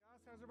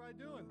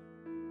everybody doing?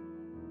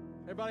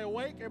 Everybody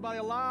awake? Everybody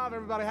alive?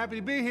 Everybody happy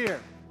to be here?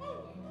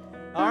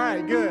 All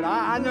right, good.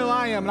 I know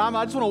I am, and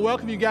I just want to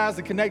welcome you guys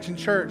to Connection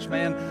Church,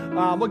 man.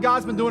 What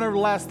God's been doing over the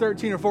last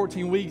 13 or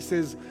 14 weeks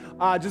is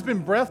just been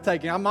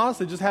breathtaking. I'm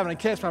honestly just having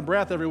to catch my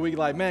breath every week,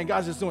 like, man,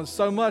 God's just doing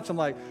so much. I'm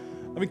like,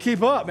 let me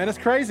keep up, man. It's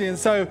crazy. And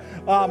so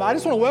I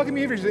just want to welcome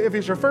you. If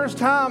it's your first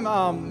time,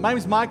 my name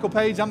is Michael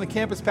Page. I'm the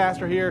campus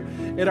pastor here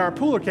at our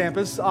Pooler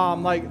campus.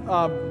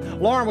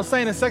 Lauren was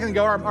saying a second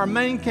ago, our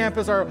main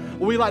campus,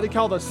 what we like to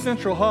call the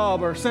central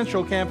hub or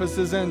central campus,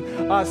 is in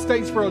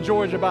Statesboro,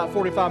 Georgia, about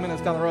 45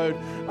 minutes down the road.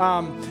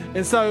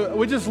 And so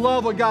we just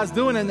love what God's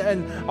doing.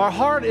 And our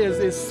heart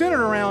is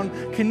centered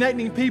around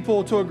connecting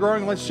people to a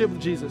growing relationship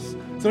with Jesus.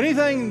 So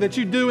anything that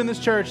you do in this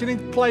church, any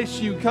place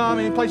you come,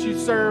 any place you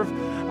serve,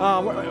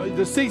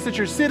 the seats that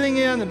you're sitting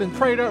in have been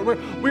prayed over.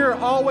 We're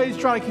always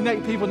trying to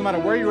connect people, no matter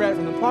where you're at,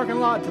 from the parking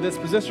lot to this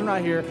position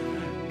right here,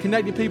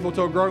 connecting people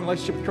to a growing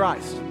relationship with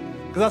Christ.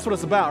 Because that's what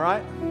it's about,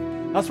 right?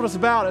 That's what it's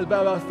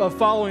about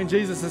following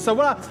Jesus. And so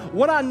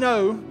what I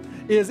know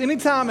is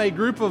anytime a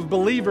group of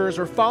believers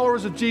or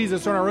followers of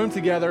Jesus are in a room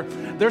together,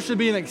 there should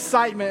be an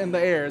excitement in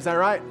the air. Is that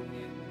right?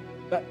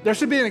 There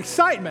should be an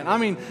excitement. I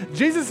mean,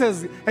 Jesus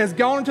has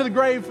gone into the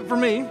grave for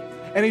me,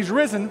 and he's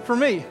risen for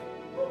me.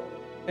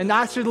 And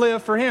I should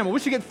live for him. We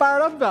should get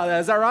fired up about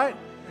that. Is that right?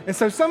 And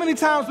so many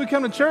times we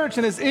come to church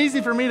and it's easy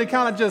for me to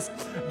kind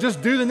of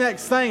just do the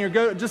next thing or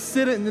go just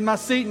sit in my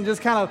seat and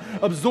just kind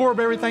of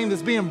absorb everything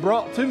that's being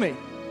brought to me.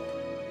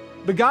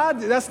 But God,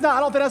 I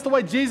don't think that's the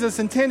way Jesus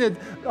intended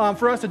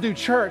for us to do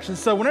church. And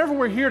so whenever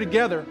we're here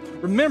together,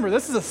 remember,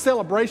 this is a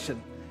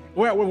celebration.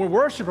 We're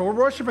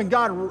worshiping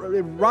God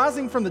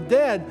rising from the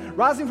dead,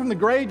 rising from the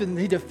grave, and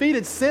he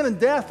defeated sin and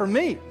death for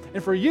me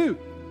and for you.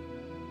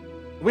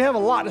 We have a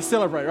lot to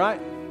celebrate, right?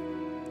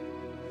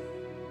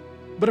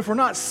 But if we're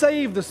not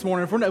saved this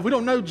morning, if we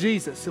don't know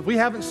Jesus, if we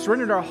haven't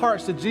surrendered our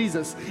hearts to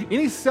Jesus,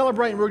 any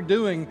celebrating we're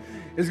doing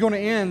is going to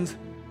end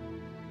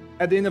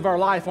at the end of our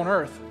life on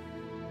earth.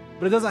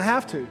 But it doesn't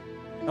have to.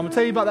 I'm going to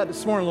tell you about that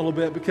this morning a little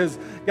bit because,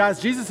 guys,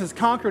 Jesus has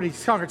conquered.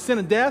 He's conquered sin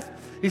and death.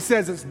 He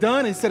says it's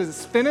done. He says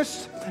it's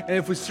finished. And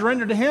if we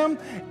surrender to him,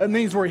 that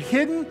means we're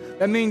hidden.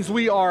 That means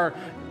we are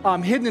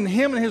hidden in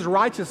him and his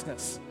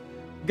righteousness.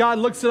 God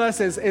looks at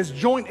us as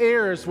joint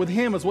heirs with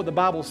him, is what the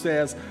Bible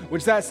says,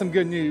 which that's some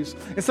good news.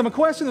 And so my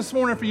question this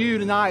morning for you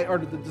tonight, or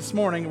this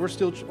morning, we're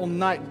still on the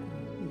night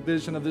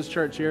vision of this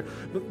church here,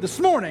 but this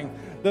morning,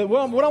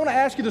 what I want to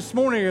ask you this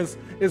morning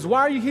is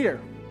why are you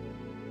here?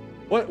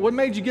 What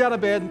made you get out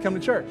of bed and come to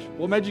church?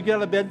 What made you get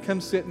out of bed and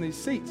come sit in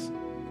these seats?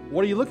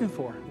 What are you looking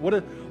for?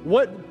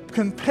 What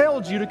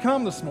compelled you to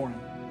come this morning?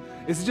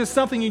 Is it just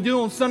something you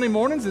do on Sunday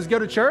mornings, is go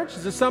to church?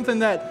 Is it something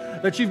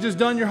that you've just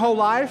done your whole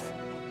life?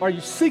 Are you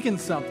seeking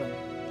something?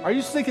 Are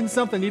you seeking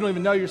something you don't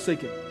even know you're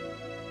seeking?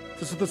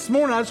 So this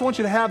morning, I just want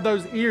you to have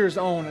those ears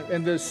on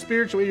and those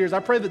spiritual ears. I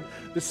pray that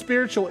the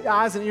spiritual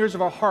eyes and ears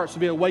of our hearts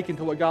will be awakened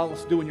to what God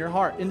wants to do in your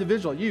heart,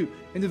 individually, you,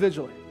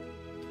 individually.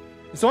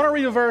 And so I want to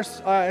read a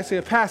verse,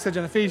 a passage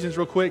in Ephesians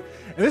real quick.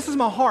 And this is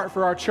my heart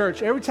for our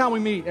church. Every time we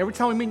meet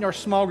in our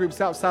small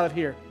groups outside of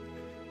here.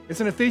 It's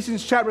in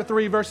Ephesians chapter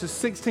 3, verses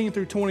 16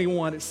 through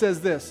 21. It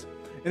says this,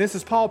 and this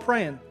is Paul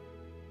praying.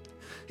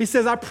 He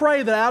says, I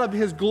pray that out of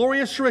his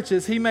glorious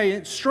riches he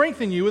may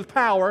strengthen you with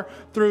power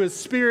through his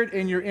Spirit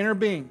in your inner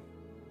being.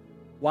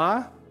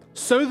 Why?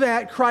 So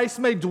that Christ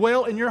may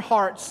dwell in your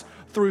hearts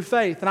through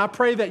faith. And I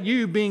pray that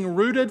you, being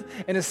rooted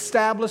and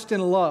established in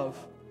love,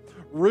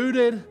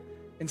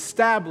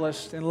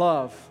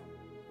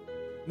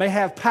 may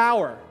have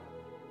power.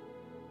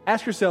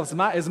 Ask yourselves,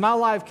 is my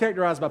life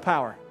characterized by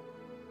power?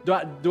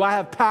 Do I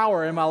have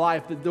power in my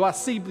life? Do I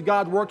see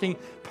God working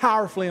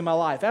powerfully in my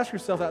life? Ask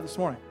yourself that this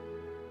morning.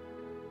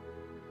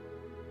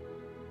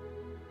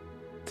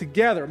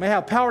 Together, may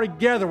have power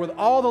together with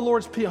all the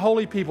Lord's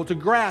holy people to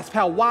grasp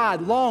how wide,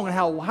 long, and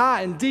how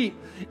high and deep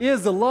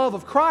is the love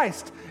of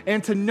Christ,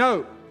 and to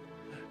know.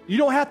 You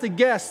don't have to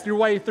guess your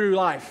way through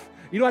life.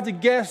 You don't have to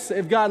guess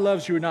if God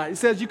loves you or not. It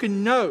says you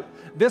can know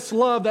this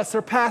love that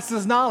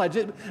surpasses knowledge.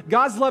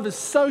 God's love is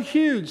so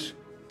huge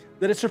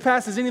that it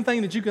surpasses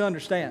anything that you can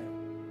understand.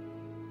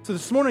 So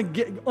this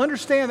morning,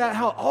 understand that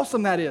how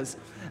awesome that is,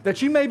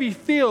 that you may be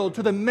filled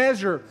to the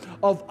measure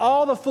of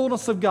all the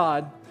fullness of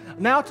God.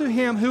 Now to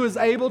him who is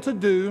able to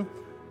do,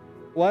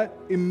 what?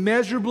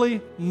 Immeasurably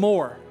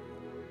more.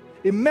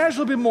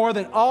 Immeasurably more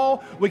than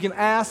all we can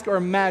ask or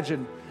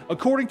imagine,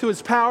 according to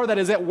his power that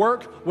is at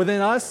work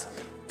within us.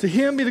 To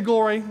him be the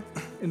glory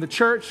in the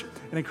church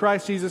and in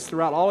Christ Jesus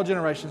throughout all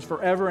generations,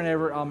 forever and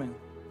ever. Amen.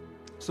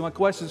 So my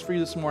questions for you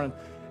this morning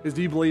is,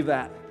 do you believe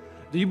that?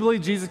 Do you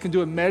believe Jesus can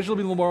do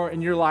immeasurably more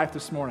in your life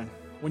this morning?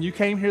 When you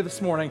came here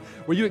this morning,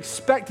 were you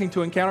expecting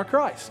to encounter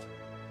Christ?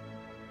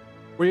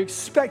 Were you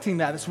expecting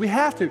that? So we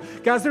have to.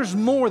 Guys, there's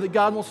more that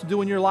God wants to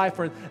do in your life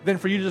than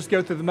for you to just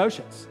go through the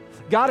motions.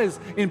 God is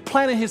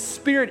implanting his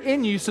Spirit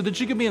in you so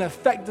that you can be an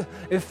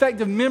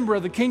effective member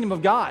of the kingdom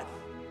of God.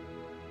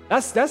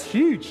 That's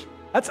huge.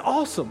 That's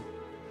awesome.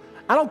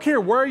 I don't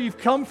care where you've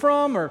come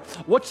from or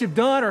what you've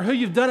done or who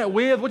you've done it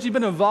with, what you've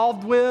been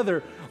involved with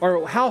or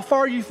or how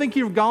far you think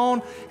you've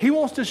gone. He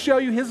wants to show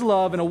you his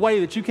love in a way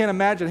that you can't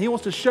imagine. He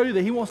wants to show you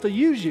that he wants to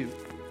use you.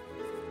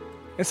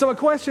 And so a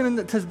question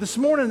this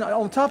morning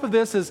on top of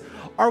this is,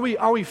 are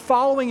we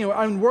following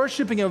and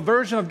worshiping a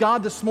version of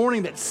God this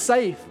morning that's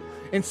safe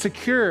and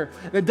secure,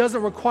 that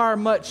doesn't require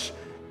much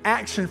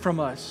action from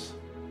us?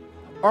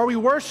 Are we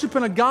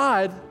worshiping a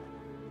God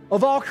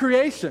of all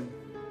creation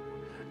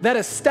that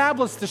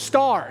established the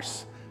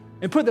stars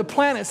and put the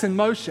planets in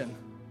motion?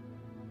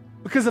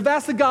 Because if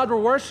that's the God we're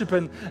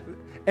worshiping,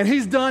 and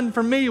he's done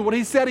for me what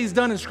he said he's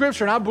done in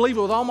Scripture, and I believe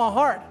it with all my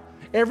heart,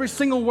 every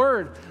single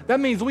word, that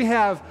means we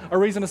have a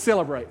reason to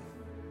celebrate.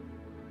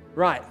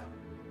 Right.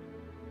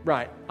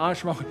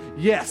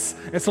 Yes.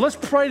 And so let's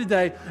pray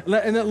today,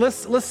 and then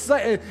let's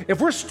say,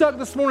 if we're stuck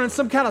this morning in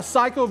some kind of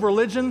cycle of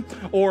religion,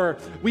 or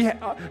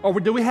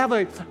do we have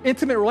an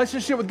intimate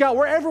relationship with God,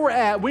 wherever we're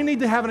at, we need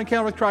to have an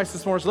encounter with Christ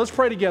this morning. So let's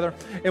pray together,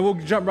 and we'll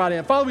jump right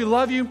in. Father, we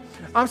love you.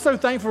 I'm so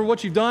thankful for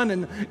what you've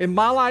done in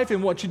my life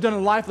and what you've done in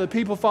the life of the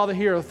people, Father,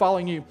 here are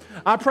following you.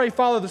 I pray,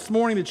 Father, this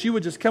morning that you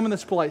would just come in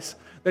this place,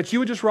 that you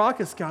would just rock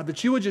us, God,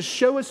 that you would just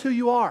show us who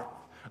you are.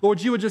 Lord,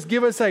 you would just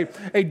give us a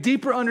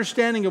deeper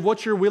understanding of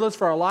what your will is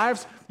for our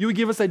lives. You would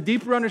give us a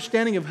deeper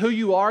understanding of who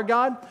you are,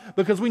 God,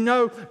 because we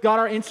know, God,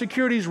 our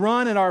insecurities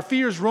run and our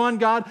fears run,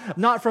 God,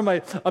 not from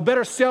a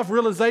better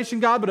self-realization,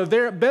 God, but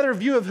a better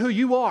view of who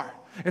you are.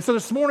 And so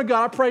this morning,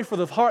 God, I pray for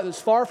the heart that's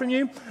far from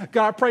you.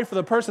 God, I pray for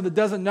the person that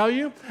doesn't know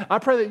you. I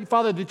pray that,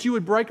 Father, that you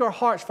would break our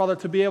hearts, Father,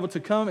 to be able to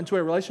come into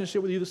a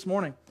relationship with you this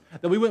morning,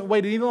 that we wouldn't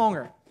wait any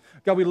longer.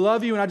 God, we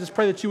love you, and I just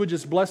pray that you would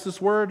just bless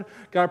this word.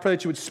 God, I pray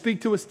that you would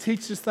speak to us,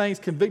 teach us things,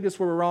 convict us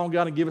where we're wrong,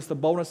 God, and give us the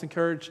boldness and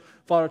courage,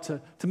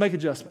 Father, to make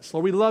adjustments.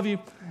 Lord, we love you,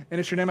 and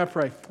it's your name I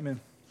pray. Amen.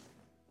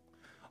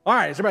 All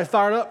right, is everybody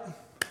fired up?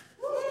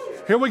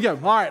 Here we go.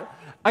 All right,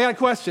 I got a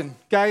question,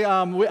 okay?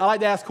 I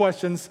like to ask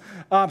questions.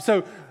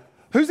 So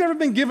who's ever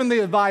been given the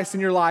advice in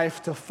your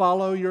life to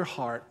follow your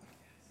heart?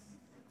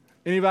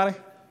 Anybody?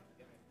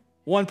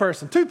 One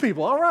person. Two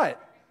people. All right.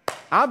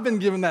 I've been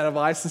given that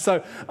advice, and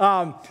so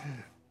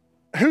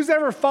who's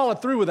ever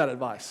followed through with that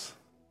advice?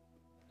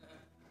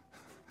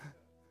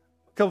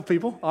 A couple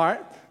people, all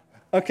right.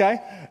 Okay.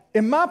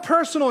 In my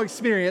personal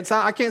experience,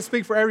 I can't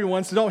speak for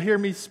everyone, so don't hear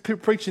me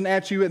preaching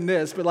at you in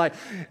this, but like,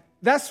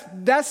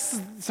 that's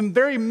some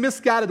very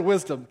misguided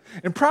wisdom,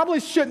 and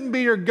probably shouldn't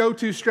be your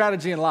go-to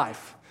strategy in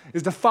life,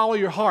 is to follow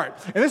your heart.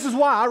 And this is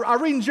why I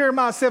read in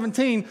Jeremiah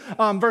 17,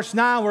 verse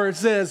 9, where it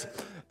says,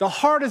 the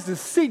heart is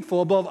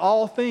deceitful above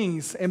all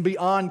things and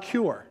beyond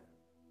cure.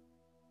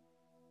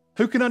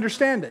 Who can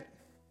understand it?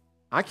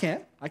 I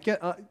can't.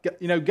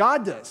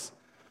 God does.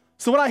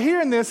 So what I hear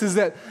in this is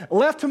that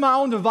left to my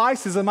own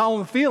devices and my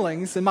own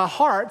feelings and my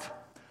heart,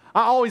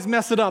 I always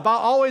mess it up. I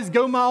always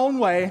go my own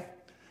way,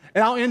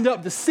 and I'll end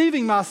up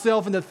deceiving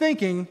myself into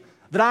thinking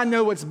that I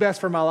know what's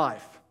best for my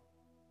life.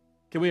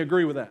 Can we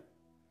agree with that?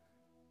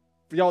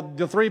 For y'all,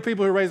 the three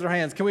people who raised their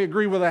hands, can we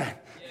agree with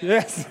that?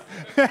 Yes.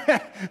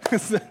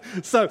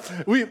 So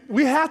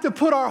we have to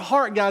put our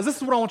heart, guys, this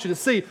is what I want you to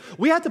see.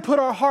 We have to put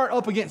our heart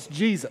up against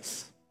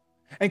Jesus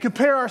and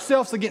compare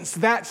ourselves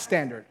against that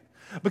standard.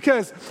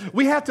 Because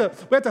we have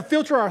to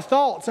filter our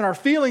thoughts and our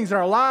feelings and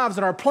our lives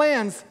and our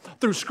plans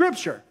through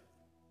Scripture.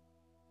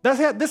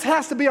 This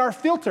has to be our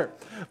filter.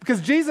 Because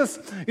Jesus,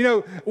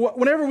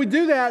 whenever we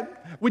do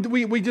that,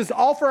 we just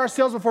offer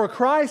ourselves before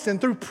Christ,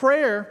 and through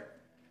prayer,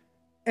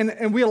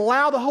 and we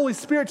allow the Holy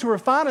Spirit to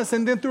refine us,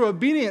 and then through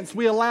obedience,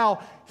 we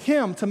allow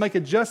Him to make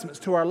adjustments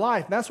to our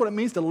life. And that's what it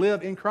means to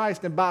live in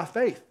Christ and by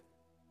faith.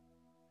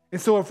 And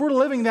so if we're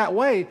living that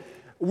way,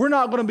 we're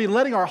not going to be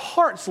letting our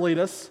hearts lead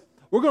us.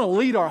 We're going to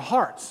lead our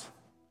hearts.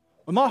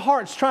 When my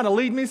heart's trying to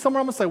lead me somewhere,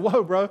 I'm going to say,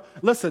 whoa, bro,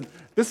 listen,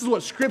 this is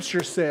what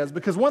Scripture says.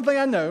 Because one thing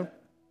I know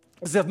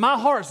is if my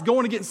heart's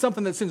going against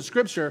something that's in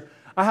Scripture,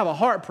 I have a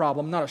heart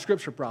problem, not a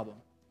Scripture problem.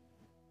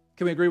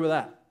 Can we agree with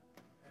that?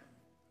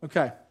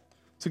 Okay.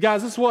 So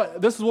guys,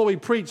 this is what we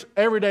preach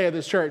every day at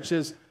this church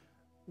is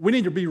we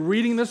need to be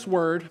reading this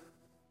word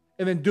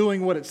and then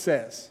doing what it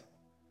says.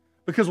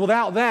 Because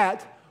without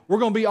that, we're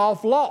going to be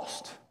off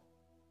lost.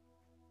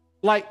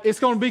 Like, it's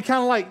going to be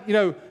kind of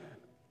like,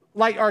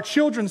 like our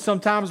children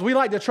sometimes, we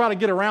like to try to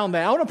get around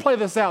that. I want to play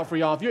this out for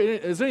y'all.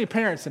 Is there any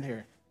parents in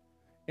here?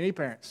 Any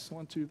parents?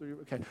 1, 2, 3,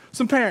 okay.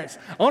 Some parents.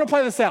 I want to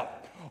play this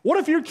out. What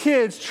if your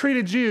kids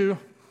treated you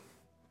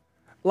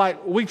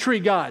like we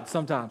treat God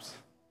sometimes?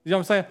 You know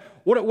what I'm saying?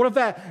 What if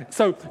that,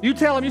 so you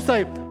tell them, you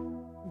say,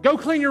 go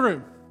clean your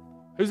room.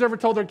 Who's ever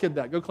told their kid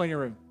that? Go clean your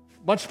room.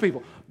 Bunch of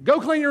people. Go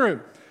clean your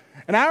room.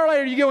 An hour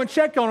later, you go and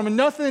check on them, and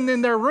nothing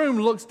in their room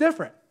looks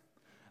different.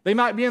 They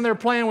might be in there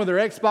playing with their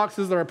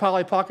Xboxes, their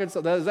Polly Pockets.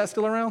 Is that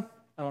still around?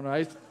 I don't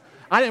know.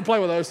 I didn't play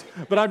with those,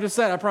 but I'm just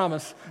saying, I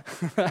promise.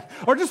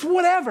 Or just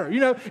whatever.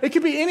 It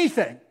could be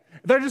anything.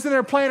 They're just in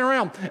there playing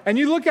around. And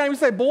you look at them and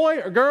say, boy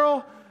or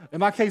girl, in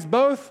my case,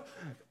 both,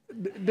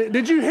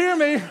 did you hear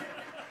me?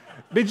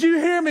 Did you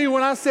hear me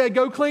when I said,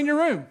 go clean your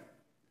room?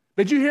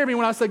 Did you hear me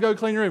when I said, go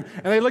clean your room?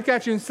 And they look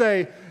at you and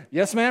say,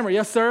 yes, ma'am, or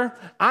yes, sir.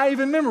 I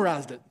even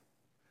memorized it.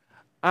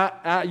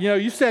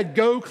 You said,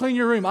 go clean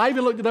your room. I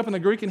even looked it up in the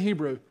Greek and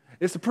Hebrew.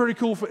 It's a pretty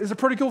cool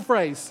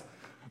phrase.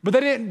 But they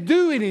didn't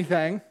do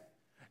anything.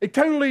 It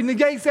totally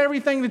negates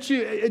everything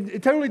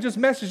it totally just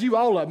messes you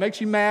all up, makes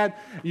you mad.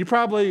 You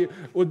probably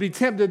would be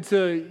tempted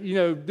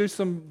to, do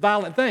some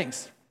violent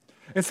things.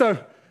 And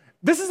so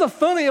this is a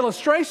funny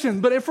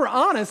illustration, but if we're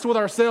honest with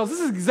ourselves,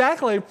 this is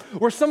exactly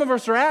where some of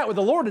us are at with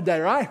the Lord today,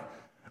 right?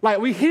 Like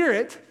we hear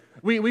it,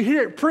 we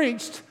hear it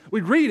preached,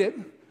 we read it,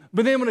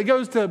 but then when it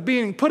goes to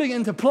putting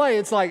into play,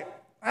 it's like,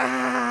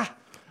 I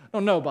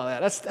don't know about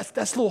that.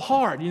 That's a little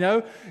hard,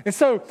 And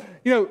so,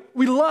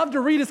 we love to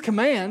read his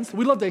commands.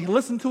 We love to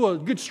listen to a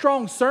good,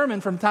 strong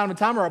sermon from time to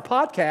time or a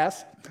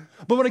podcast.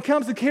 But when it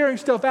comes to carrying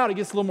stuff out, it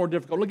gets a little more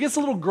difficult. It gets a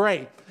little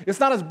gray. It's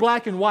not as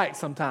black and white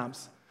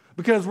sometimes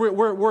because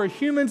we're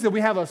humans and we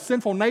have a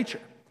sinful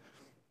nature.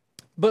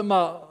 But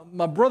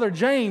my brother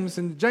James,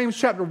 in James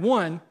chapter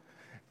 1,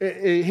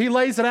 he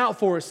lays it out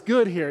for us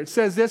good here. It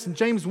says this in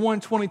James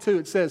 1:22.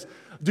 It says,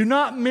 do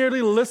not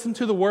merely listen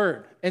to the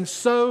word and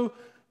so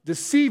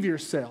deceive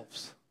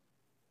yourselves.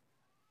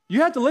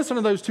 You have to listen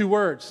to those two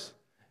words.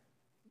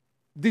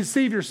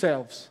 Deceive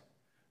yourselves.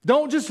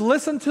 Don't just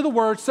listen to the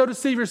word, so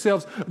deceive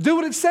yourselves. Do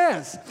what it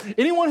says.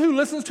 Anyone who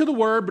listens to the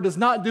word but does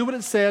not do what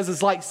it says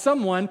is like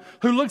someone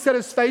who looks at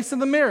his face in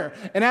the mirror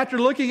and after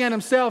looking at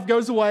himself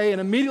goes away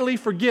and immediately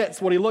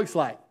forgets what he looks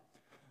like.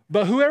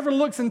 But whoever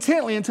looks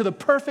intently into the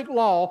perfect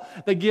law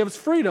that gives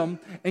freedom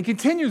and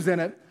continues in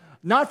it,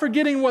 not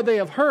forgetting what they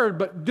have heard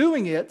but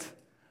doing it,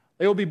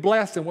 they will be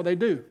blessed in what they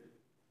do.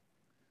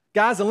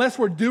 Guys, unless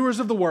we're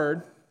doers of the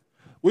word,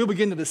 we'll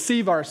begin to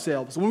deceive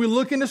ourselves. When we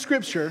look into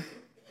Scripture,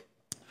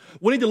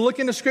 we need to look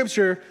into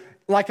Scripture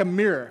like a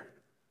mirror.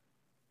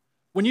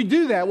 When you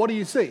do that, what do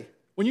you see?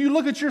 When you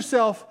look at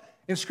yourself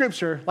in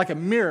Scripture like a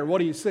mirror, what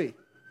do you see?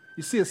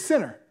 You see a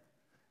sinner.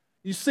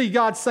 You see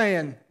God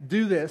saying,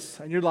 do this,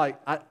 and you're like,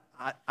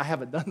 I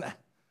haven't done that.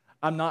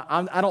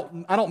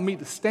 I don't meet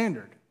the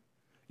standard.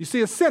 You see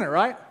a sinner,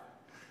 right?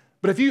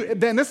 But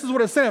then this is what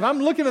it's saying. If I'm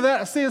looking at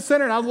that, I see a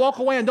sinner, and I walk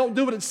away and don't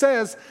do what it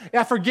says,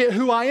 I forget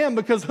who I am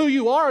because who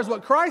you are is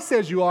what Christ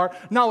says you are,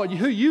 not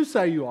who you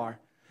say you are.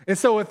 And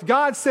so if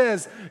God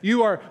says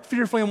you are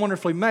fearfully and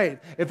wonderfully made,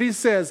 if he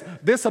says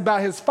this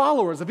about his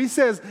followers, if he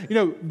says,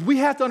 we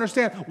have to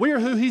understand we are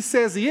who he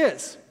says he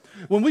is.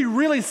 When we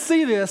really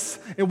see this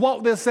and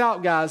walk this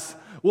out, guys,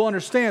 we'll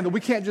understand that we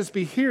can't just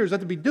be hearers, we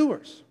have to be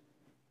doers.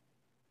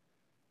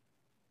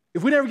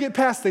 If we never get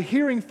past the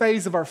hearing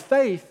phase of our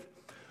faith,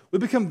 we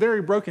become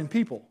very broken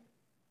people.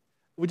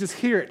 We just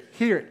hear it.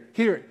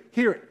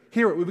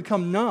 We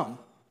become numb.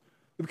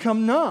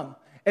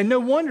 And no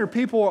wonder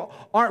people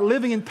aren't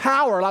living in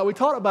power like we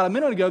talked about a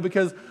minute ago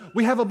because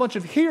we have a bunch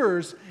of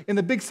hearers in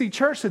the Big C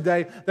church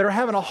today that are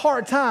having a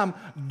hard time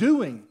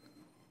doing.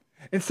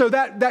 And so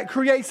that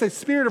creates a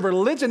spirit of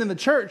religion in the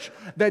church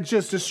that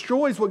just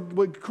destroys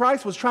what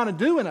Christ was trying to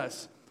do in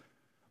us.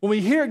 When we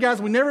hear it, guys,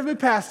 we never move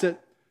past it.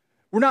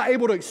 We're not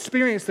able to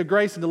experience the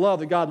grace and the love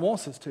that God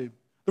wants us to.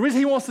 The reason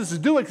he wants us to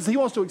do it is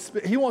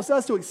because he wants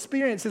us to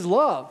experience his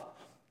love.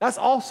 That's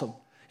awesome.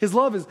 His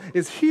love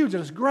is huge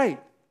and it's great.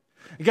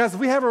 And guys, if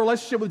we have a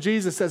relationship with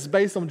Jesus that's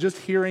based on just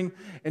hearing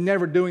and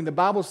never doing, the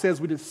Bible says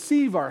we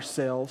deceive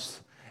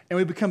ourselves and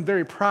we become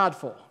very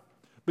prideful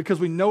because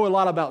we know a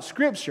lot about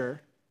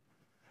Scripture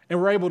and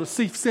we're able to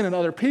see sin in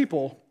other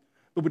people,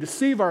 but we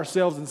deceive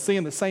ourselves in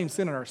seeing the same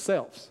sin in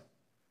ourselves.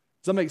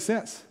 Does that make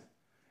sense?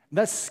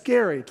 That's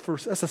scary.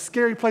 That's a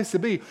scary place to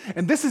be.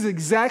 And this is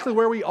exactly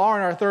where we are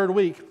in our third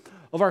week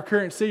of our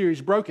current series,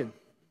 Broken.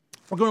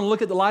 We're going to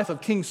look at the life of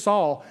King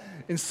Saul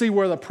and see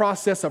where the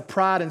process of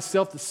pride and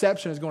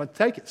self-deception is going to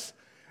take us.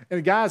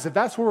 And guys, if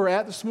that's where we're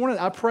at this morning,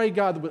 I pray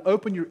God would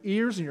open your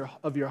ears and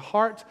of your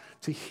heart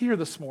to hear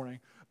this morning.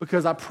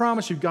 Because I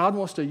promise you, God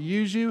wants to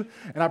use you,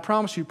 and I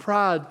promise you,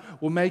 pride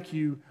will make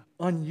you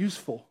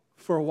unuseful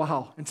for a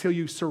while until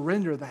you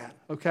surrender that,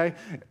 okay?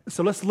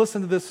 So let's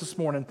listen to this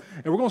morning.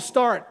 And we're going to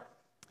start,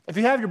 if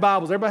you have your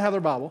Bibles, everybody have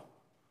their Bible.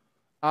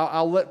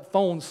 I'll let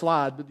phones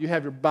slide, but you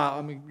have your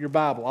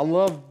Bible. I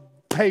love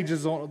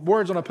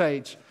words on a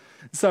page.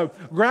 So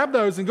grab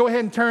those and go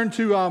ahead and turn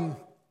to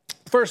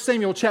 1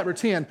 Samuel chapter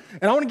 10.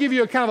 And I want to give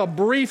you a kind of a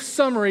brief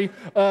summary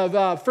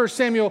of 1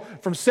 Samuel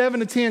from 7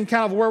 to 10,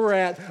 kind of where we're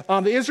at.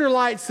 The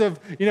Israelites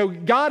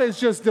God has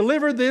just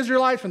delivered the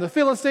Israelites from the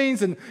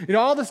Philistines and,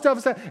 all this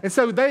stuff. And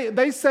so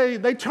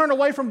they turn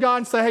away from God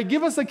and say, hey,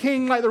 give us a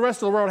king like the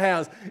rest of the world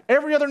has.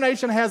 Every other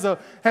nation has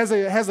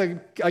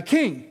a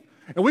king.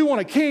 And we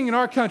want a king in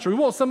our country. We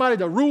want somebody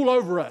to rule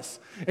over us.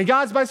 And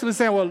God's basically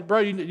saying, well, bro,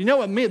 you know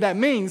what that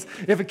means?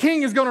 If a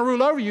king is going to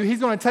rule over you, he's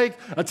going to take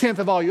a tenth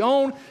of all you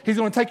own. He's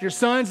going to take your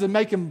sons and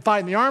make them fight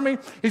in the army.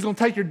 He's going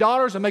to take your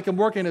daughters and make them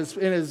work in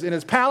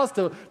his palace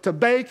to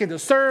bake and to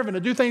serve and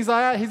to do things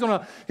like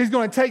that. He's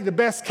going to take the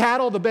best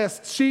cattle, the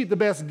best sheep, the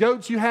best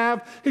goats you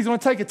have. He's going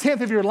to take a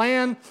tenth of your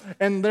land.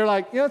 And they're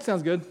like, yeah, that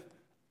sounds good.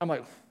 I'm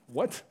like,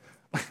 what?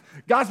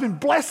 God's been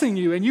blessing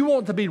you and you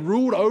want to be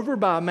ruled over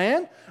by a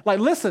man? Like,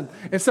 listen.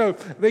 And so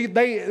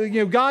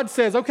God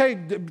says, okay,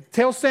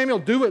 tell Samuel,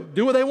 do what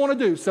they want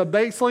to do. So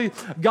basically,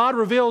 God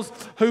reveals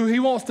who he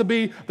wants to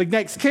be the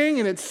next king,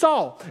 and it's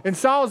Saul. And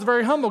Saul is a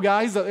very humble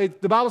guy. The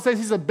Bible says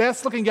he's the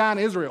best looking guy in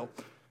Israel.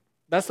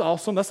 That's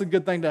awesome. That's a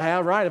good thing to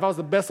have, right? If I was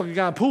the best looking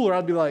guy in Pooler,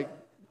 I'd be like,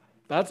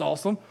 that's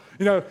awesome.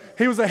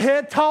 He was a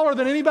head taller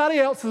than anybody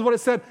else, is what it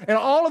said, in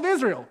all of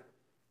Israel.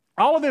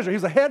 All of Israel. He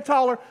was a head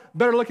taller,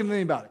 better looking than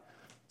anybody.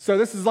 So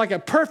this is like a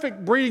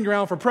perfect breeding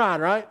ground for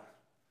pride, right?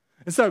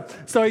 And so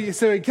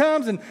he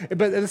comes,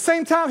 but at the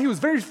same time, he was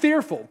very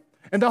fearful.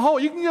 And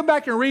you can go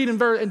back and read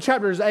in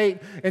chapters 8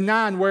 and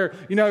 9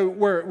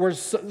 where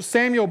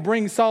Samuel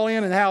brings Saul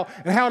in and how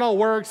it all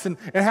works and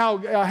how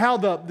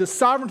the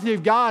sovereignty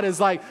of God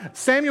is like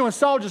Samuel and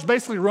Saul just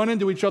basically run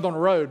into each other on the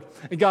road.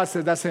 And God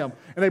said, that's him.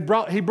 And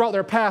he brought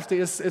their path to,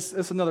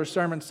 it's another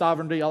sermon,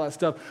 sovereignty, all that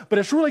stuff. But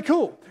it's really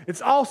cool.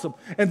 It's awesome.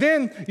 And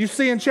then you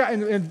see in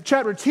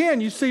chapter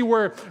 10, you see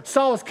where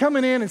Saul is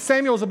coming in and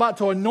Samuel is about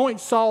to anoint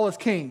Saul as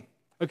king.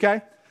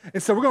 Okay?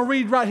 And so we're going to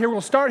read right here. We're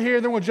going to start here,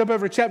 and then we'll jump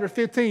over to chapter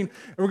 15,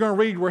 and we're going to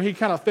read where he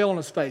kind of fell on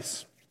his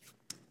face.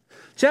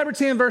 Chapter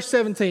 10, verse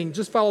 17.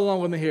 Just follow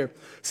along with me here.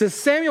 It says,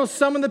 Samuel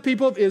summoned the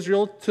people of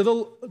Israel to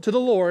the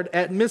Lord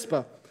at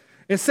Mizpah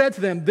and said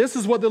to them, this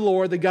is what the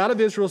Lord, the God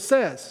of Israel,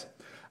 says.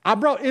 I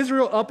brought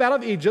Israel up out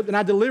of Egypt, and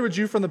I delivered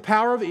you from the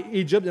power of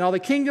Egypt and all the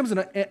kingdoms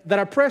that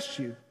oppressed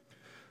you.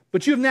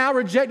 But you have now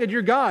rejected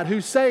your God, who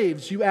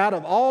saves you out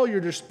of all your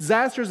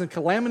disasters and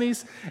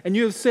calamities, and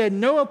you have said,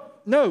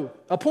 No,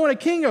 appoint a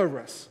king over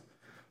us.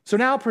 So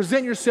now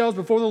present yourselves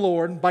before the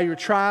Lord by your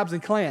tribes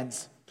and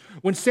clans.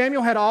 When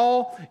Samuel had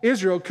all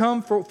Israel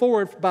come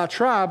forward by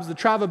tribes, the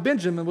tribe of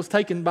Benjamin was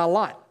taken by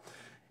lot.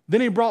 Then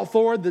he brought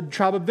forward the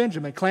tribe of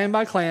Benjamin, clan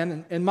by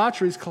clan, and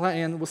Matri's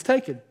clan was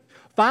taken.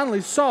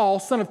 Finally, Saul,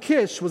 son of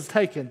Kish, was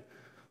taken.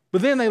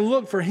 But then they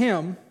looked for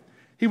him.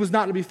 He was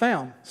not to be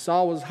found.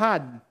 Saul was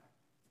hiding.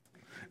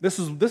 This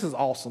is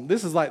awesome.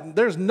 This is like,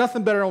 there's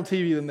nothing better on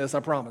TV than this, I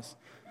promise.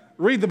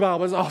 Read the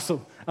Bible. It's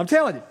awesome. I'm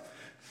telling you.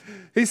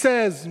 He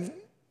says,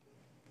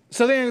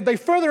 so then they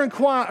further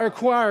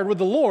inquired with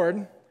the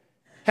Lord,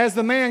 has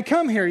the man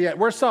come here yet?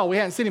 Where's Saul? We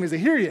hadn't seen him. Is he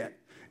here yet?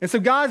 And so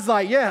God's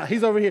like, yeah,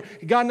 he's over here.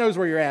 God knows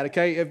where you're at,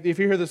 okay? If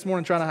you're here this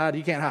morning trying to hide,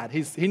 you can't hide.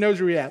 He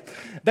knows where you're at.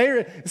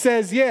 It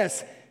says,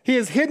 yes, he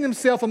has hidden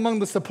himself among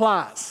the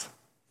supplies.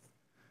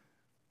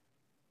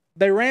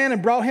 They ran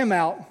and brought him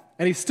out,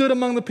 and he stood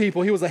among the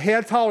people. He was a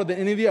head taller than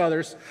any of the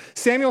others.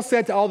 Samuel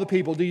said to all the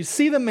people, do you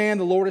see the man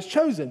the Lord has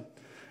chosen?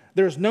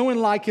 There is no one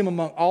like him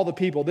among all the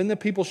people. Then the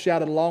people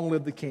shouted, long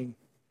live the king.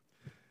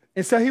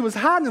 And so he was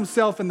hiding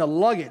himself in the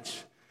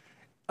luggage.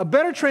 A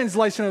better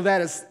translation of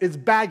that is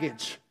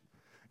baggage.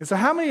 And so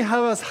how many of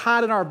us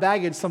hide in our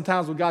baggage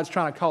sometimes when God's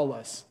trying to call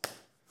us?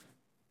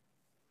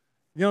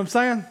 You know what I'm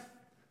saying?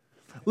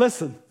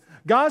 Listen,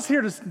 God's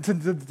here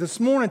this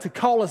morning to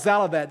call us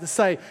out of that, to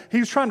say he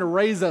was trying to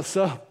raise us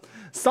up.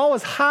 Saul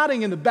is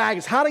hiding in the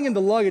baggage, hiding in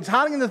the luggage,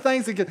 hiding in the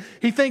things that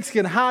he thinks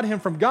can hide him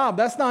from God.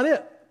 That's not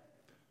it.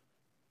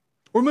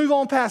 We'll move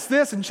on past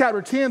this in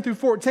chapter 10 through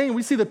 14.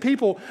 We see the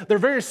people, they're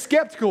very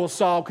skeptical of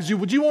Saul because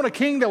would you want a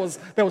king that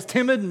was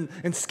timid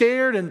and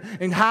scared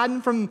and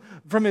hiding from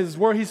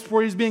where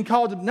he's being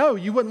called to? No,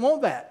 you wouldn't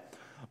want that.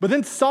 But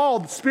then Saul,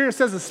 the Spirit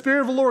says the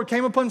Spirit of the Lord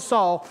came upon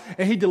Saul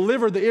and he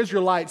delivered the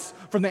Israelites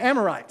from the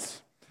Amorites.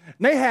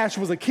 Nahash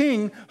was a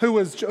king who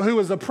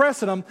was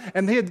oppressing them,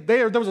 and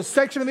there was a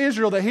section of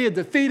Israel that he had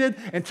defeated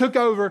and took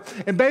over.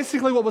 And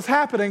basically what was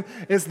happening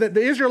is that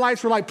the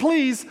Israelites were like,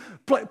 please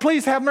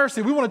have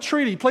mercy. We want a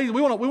treaty. Please, we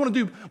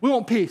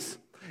want peace.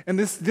 And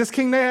this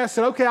King Nahash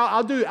said, okay,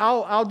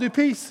 I'll do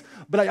peace,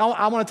 but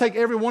I want to take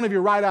every one of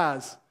your right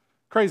eyes.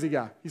 Crazy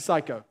guy. He's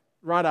psycho.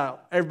 Right eye.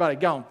 Everybody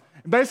gone.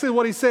 And basically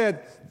what he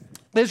said,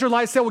 the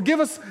Israelites said, well, give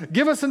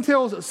us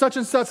until such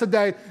and such a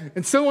day,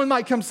 and someone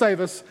might come save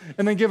us,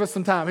 and then give us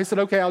some time. He said,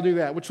 okay, I'll do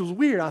that, which was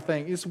weird, I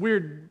think. It's a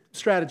weird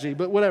strategy,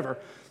 but whatever.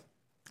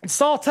 And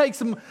Saul takes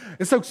him,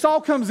 and so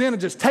Saul comes in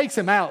and just takes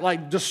him out,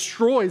 like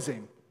destroys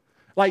him,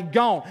 like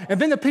gone. And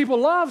then the people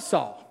love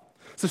Saul.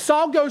 So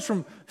Saul goes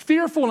from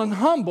fearful and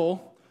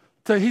humble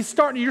to you're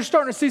starting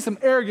to see some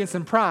arrogance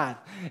and pride.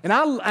 And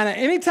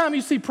anytime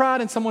you see pride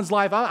in someone's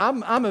life, I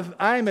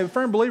am a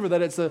firm believer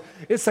that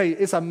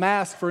it's a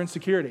mask for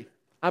insecurity.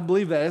 I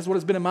believe that. That's what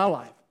it's been in my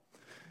life.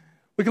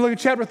 We can look at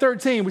chapter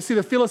 13. We see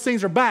the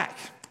Philistines are back,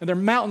 and they're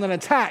mounting an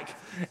attack.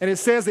 And it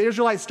says the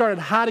Israelites started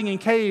hiding in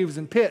caves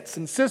and pits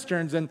and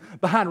cisterns and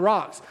behind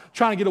rocks,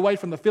 trying to get away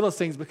from the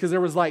Philistines because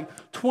there was like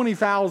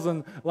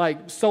 20,000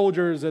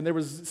 soldiers and there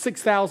was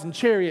 6,000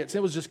 chariots.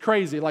 It was just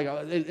crazy, like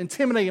an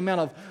intimidating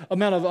amount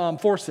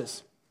of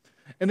forces.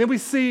 And then we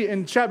see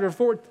in chapter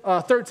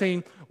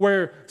 13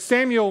 where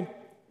Samuel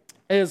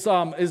is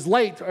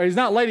late, or he's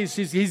not late,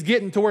 he's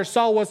getting to where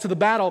Saul was to the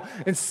battle,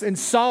 and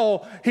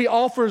Saul, he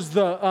offers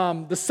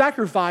the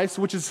sacrifice,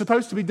 which is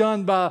supposed to be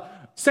done by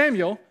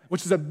Samuel,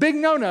 which is a big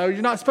no-no.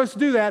 You're not supposed to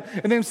do that.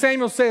 And then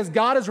Samuel says,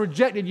 God has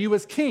rejected you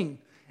as king,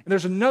 and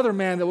there's another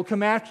man that will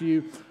come after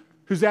you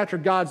who's after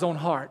God's own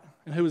heart.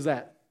 And who is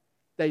that?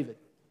 David.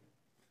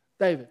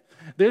 David.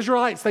 The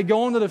Israelites, they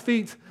go on to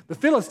defeat the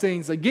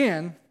Philistines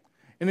again,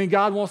 and then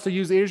God wants to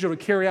use Israel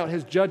to carry out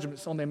his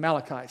judgments on the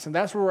Amalekites. And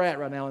that's where we're at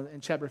right now in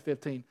chapter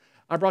 15.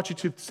 I brought you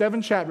to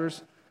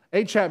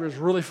 8 chapters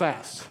really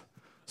fast.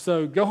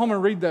 So go home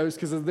and read those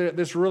because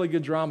there's really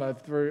good drama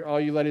for all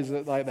you ladies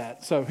that like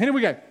that. So here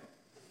we go.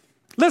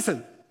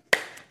 Listen,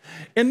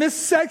 in this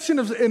segment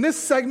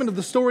of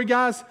the story,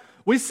 guys,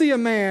 we see a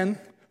man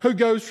who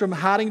goes from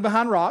hiding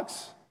behind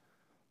rocks,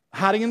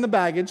 hiding in the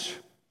baggage,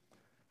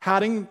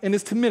 hiding in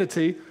his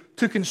timidity,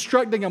 to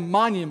constructing a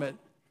monument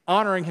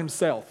honoring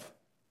himself.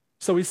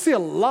 So we see a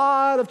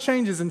lot of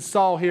changes in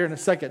Saul here in a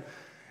second.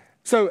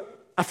 So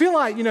I feel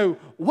like,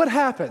 what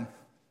happened?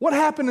 What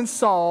happened in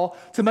Saul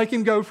to make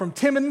him go from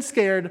timid and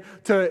scared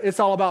to it's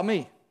all about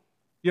me?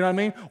 You know what I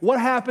mean? What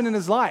happened in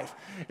his life?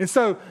 And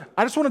so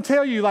I just want to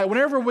tell you, like,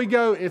 whenever we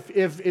go,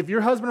 if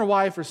your husband or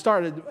wife are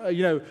started,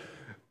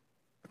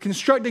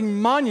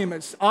 constructing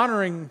monuments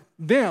honoring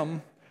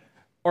them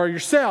or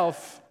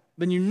yourself,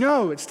 then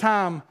it's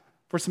time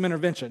for some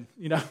intervention.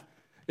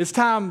 It's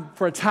time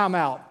for a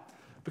timeout.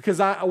 Because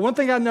one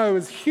thing I know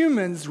is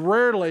humans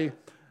rarely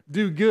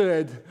do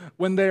good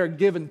when they are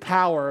given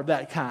power of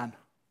that kind.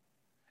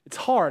 It's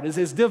hard.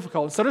 It's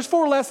difficult. So there's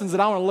 4 lessons that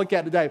I want to look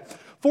at today.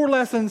 4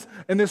 lessons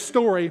in this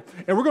story.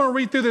 And we're going to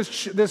read through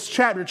this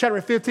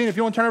chapter 15. If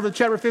you want to turn over to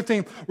chapter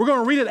 15, we're going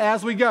to read it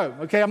as we go.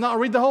 Okay, I'm not going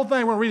to read the whole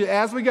thing. We're going to read it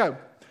as we go.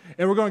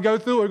 And we're going to go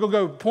through it. We're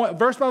going to go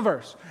verse by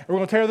verse. And we're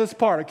going to tear this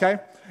apart, okay?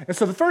 And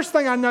so the first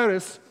thing I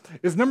notice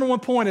is number 1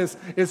 point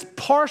is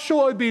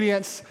partial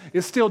obedience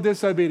is still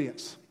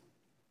disobedience.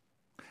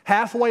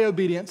 Halfway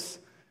obedience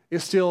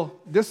is still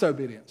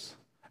disobedience.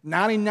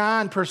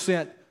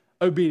 99%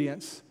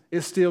 obedience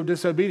is still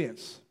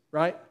disobedience,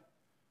 right?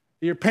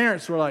 Your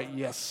parents were like,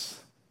 yes,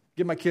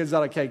 get my kids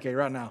out of KK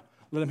right now.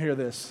 Let them hear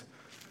this.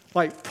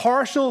 Like,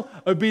 partial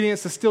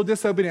obedience is still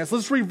disobedience.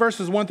 Let's read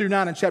verses 1 through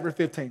 9 in chapter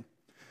 15.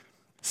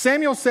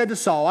 Samuel said to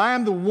Saul, I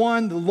am the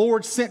one the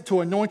Lord sent to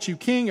anoint you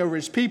king over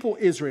his people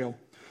Israel.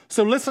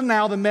 So listen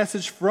now the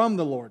message from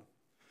the Lord.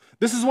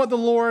 This is what the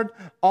Lord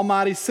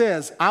Almighty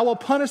says. I will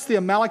punish the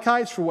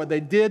Amalekites for what they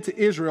did to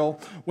Israel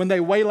when they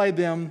waylaid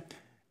them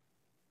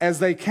as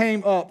they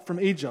came up from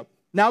Egypt.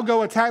 Now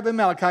go attack the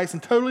Amalekites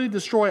and totally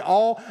destroy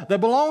all that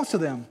belongs to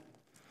them.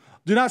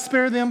 Do not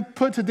spare them.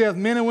 Put to death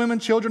men and women,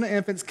 children and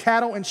infants,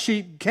 cattle and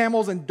sheep,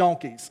 camels and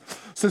donkeys.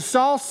 So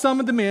Saul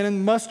summoned the men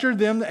and mustered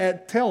them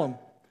at Telem.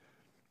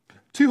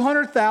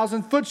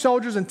 200,000 foot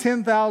soldiers and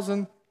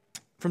 10,000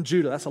 from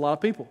Judah. That's a lot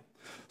of people.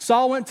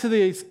 Saul went to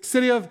the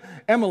city of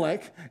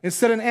Amalek and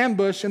set an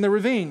ambush in the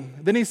ravine.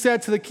 Then he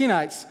said to the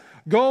Kenites,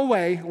 go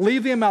away,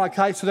 leave the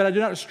Amalekites so that I do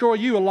not destroy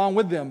you along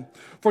with them.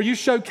 For you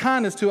showed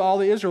kindness to all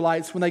the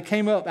Israelites when they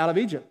came up out of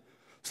Egypt.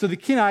 So the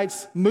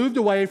Kenites moved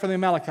away from the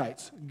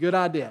Amalekites. Good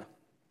idea.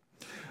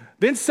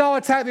 Then Saul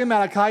attacked the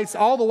Amalekites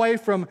all the way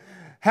from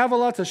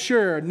Havilah to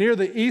Shur, near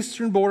the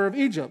eastern border of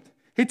Egypt.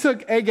 He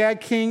took Agag,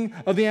 king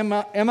of the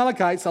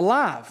Amalekites,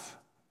 alive.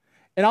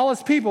 And all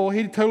his people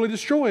he totally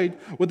destroyed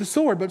with the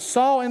sword. But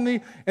Saul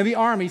and the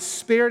army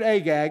spared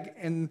Agag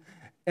and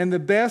the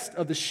best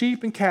of the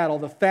sheep and cattle,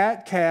 the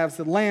fat calves,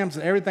 the lambs,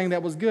 and everything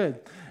that was good.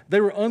 They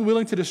were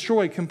unwilling to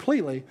destroy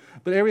completely,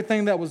 but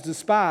everything that was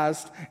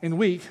despised and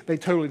weak, they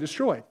totally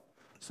destroyed.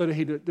 So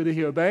did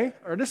he obey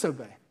or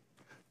disobey?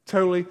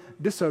 Totally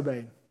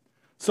disobeyed.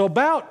 So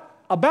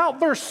about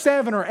verse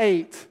 7 or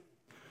 8,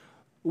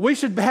 we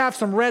should have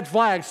some red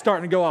flags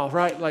starting to go off,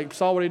 right? Like,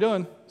 Saul, what are you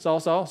doing?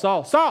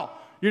 Saul,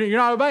 you're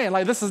not obeying.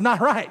 Like, this is not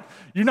right.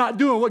 You're not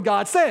doing what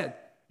God said.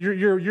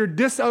 You're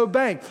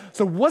disobeying.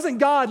 So wasn't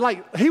God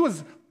like, he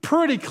was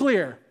pretty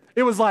clear.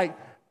 It was like,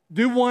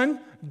 do 1,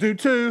 do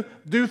 2,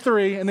 do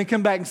 3, and then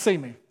come back and see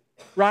me,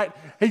 right?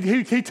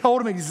 He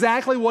told him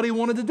exactly what he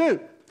wanted to do.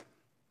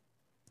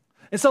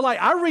 And so,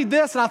 like, I read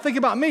this and I think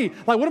about me.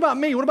 Like, what about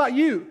me? What about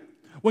you?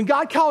 When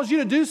God calls you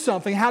to do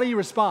something, how do you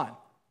respond?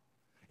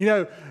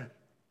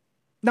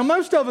 Now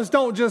most of us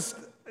don't just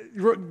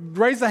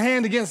raise a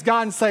hand against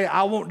God and say,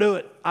 I won't do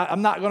it.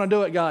 I'm not going to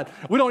do it, God.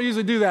 We don't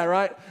usually do that,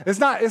 right? It's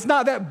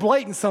not that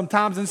blatant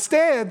sometimes.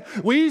 Instead,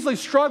 we usually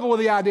struggle with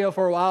the idea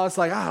for a while. It's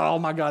like, oh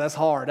my God, that's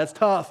hard. That's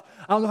tough.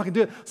 I don't know if I can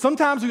do it.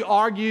 Sometimes we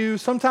argue.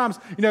 Sometimes,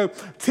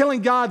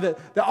 telling God that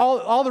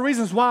all the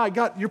reasons why,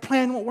 God, your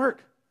plan won't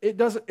work.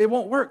 It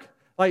won't work.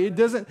 Like, it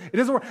doesn't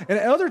work. And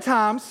at other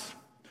times,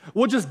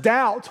 we'll just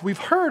doubt we've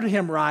heard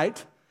him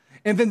right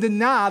and then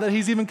deny that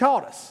he's even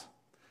called us.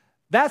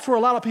 That's where a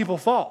lot of people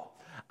fall.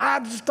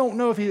 I just don't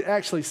know if he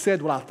actually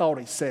said what I thought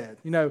he said.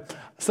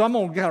 So I'm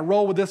going to kind of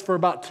roll with this for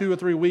about 2 or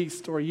 3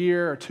 weeks or a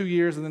year or 2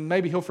 years, and then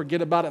maybe he'll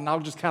forget about it, and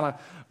I'll just kind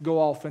of go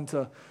off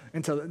into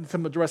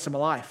the rest of my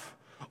life.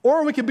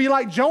 Or we could be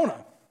like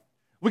Jonah.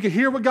 We could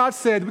hear what God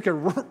said. We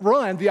could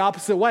run the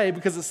opposite way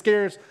because it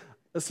scares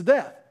us to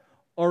death.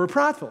 Or we're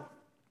prideful.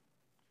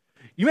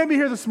 You may be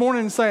here this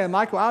morning and saying,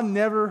 Michael, I've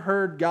never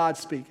heard God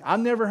speak.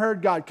 I've never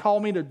heard God call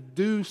me to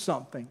do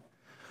something.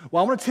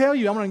 Well, I'm going to tell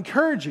you, I'm going to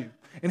encourage you,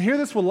 and hear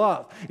this with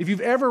love. If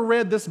you've ever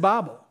read this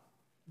Bible,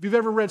 if you've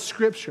ever read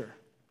Scripture,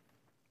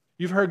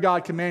 You've heard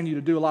God command you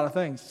to do a lot of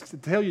things, to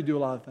tell you to do a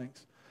lot of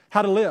things.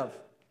 How to live,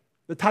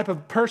 the type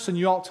of person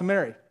you ought to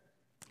marry,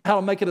 how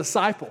to make a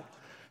disciple,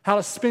 how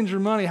to spend your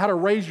money, how to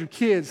raise your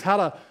kids,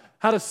 how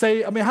to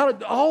say,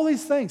 all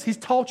these things. He's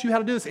taught you how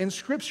to do this in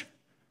Scripture.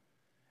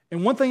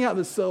 And one thing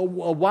a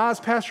wise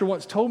pastor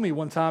once told me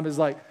one time is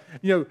like,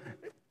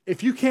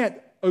 if you can't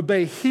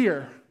obey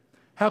here,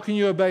 how can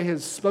you obey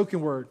his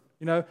spoken word?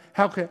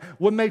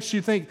 What makes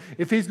you think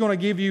if he's going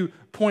to give you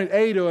point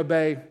A to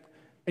obey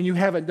and you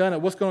haven't done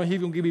it, he's going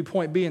to give you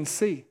point B and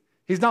C?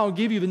 He's not going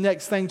to give you the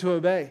next thing to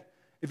obey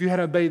if you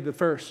hadn't obeyed the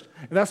first.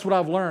 And that's what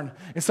I've learned.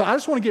 And so I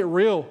just want to get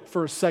real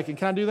for a second.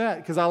 Can I do that?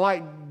 Because I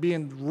like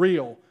being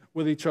real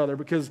with each other,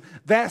 because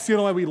that's the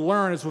only way we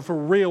learn is if we're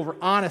real, we're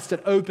honest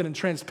and open and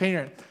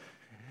transparent.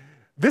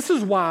 This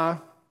is why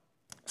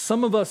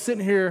some of us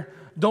sitting here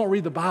don't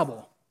read the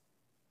Bible.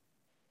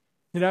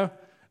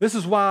 This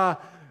is why,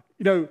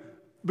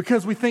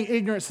 because we think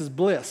ignorance is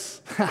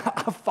bliss.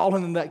 I've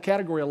fallen in that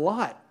category a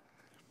lot.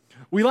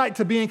 We like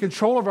to be in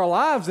control of our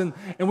lives, and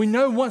we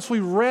know once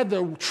we've read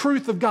the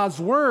truth of God's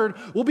word,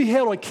 we'll be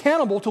held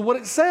accountable to what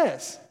it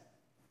says.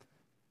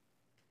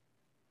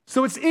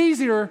 So it's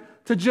easier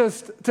to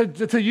just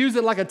to use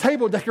it like a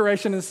table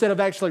decoration instead of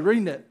actually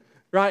reading it,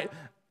 right?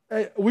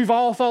 We've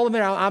all fallen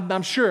there.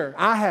 I'm sure.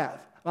 I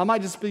have. I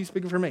might just be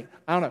speaking for me.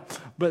 I don't know.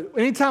 But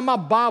anytime my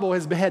Bible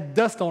has had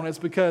dust on it, it's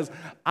because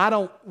I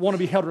don't want to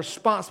be held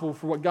responsible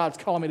for what God's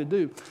calling me to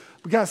do.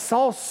 Because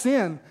Saul's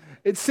sin,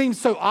 it seems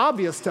so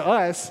obvious to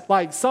us,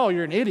 like, Saul,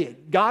 you're an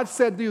idiot. God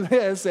said do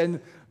this, and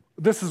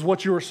this is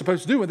what you were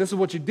supposed to do, and this is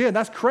what you did.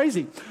 That's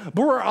crazy. But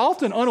we're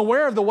often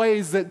unaware of the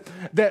ways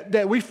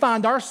that we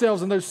find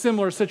ourselves in those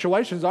similar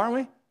situations, aren't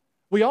we?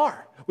 We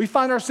are. We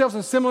find ourselves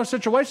in similar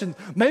situations.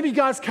 Maybe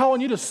God's calling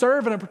you to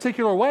serve in a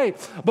particular way,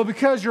 but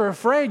because you're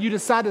afraid, you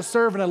decide to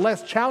serve in a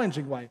less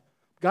challenging way.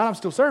 God, I'm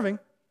still serving.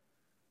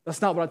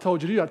 That's not what I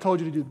told you to do. I told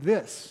you to do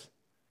this,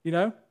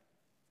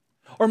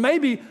 Or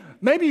maybe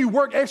you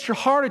work extra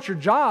hard at your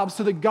job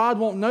so that God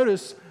won't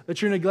notice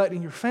that you're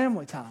neglecting your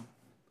family time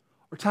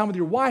or time with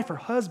your wife or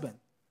husband.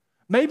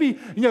 Maybe,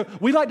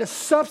 we like to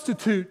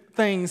substitute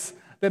things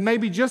that may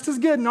be just as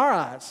good in our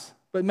eyes,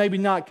 but maybe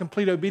not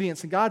complete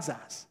obedience in God's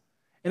eyes.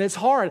 And it's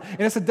hard,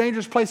 and it's a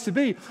dangerous place to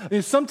be.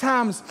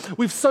 Sometimes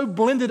we've so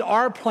blended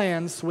our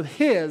plans with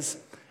His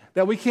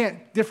that we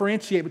can't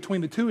differentiate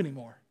between the two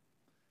anymore.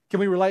 Can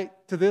we relate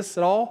to this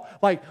at all?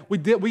 Like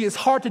it's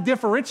hard to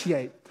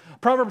differentiate.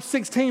 Proverbs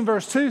 16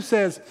 verse 2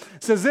 says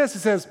this, it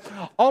says,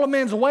 all a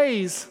man's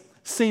ways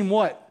seem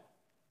what?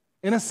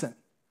 Innocent.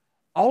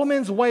 All a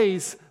man's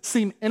ways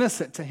seem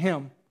innocent to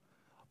him,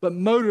 but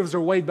motives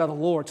are weighed by the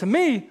Lord. To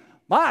me,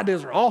 my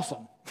ideas are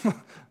awesome.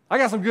 I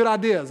got some good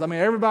ideas.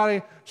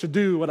 Everybody should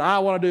do what I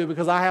want to do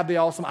because I have the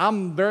awesome.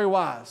 I'm very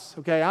wise,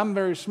 okay? I'm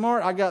very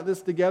smart. I got this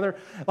together.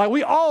 Like,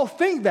 we all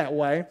think that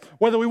way,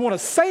 whether we want to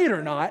say it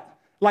or not.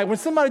 Like, when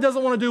somebody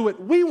doesn't want to do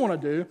what we want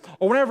to do,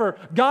 or whenever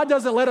God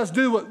doesn't let us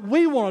do what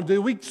we want to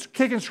do, we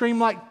kick and scream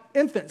like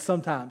infants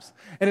sometimes.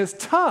 And it's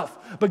tough.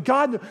 But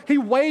God, He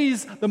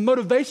weighs the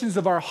motivations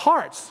of our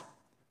hearts.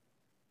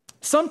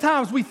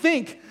 Sometimes we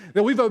think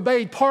that we've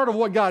obeyed part of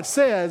what God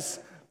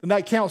says, and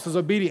that counts as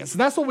obedience.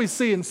 And that's what we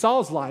see in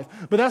Saul's life.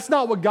 But that's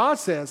not what God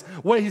says.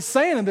 What He's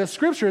saying in this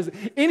scripture is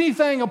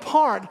anything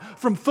apart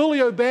from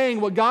fully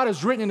obeying what God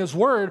has written in His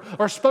word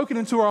or spoken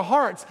into our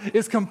hearts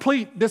is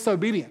complete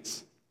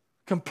disobedience.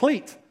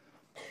 Complete.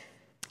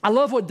 I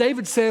love what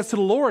David says to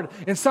the Lord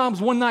in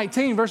Psalms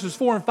 119, verses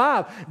 4 and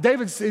 5.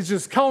 David is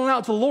just calling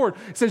out to the Lord.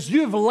 It says,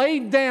 you have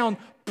laid down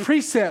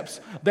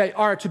precepts that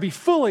are to be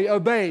fully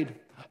obeyed.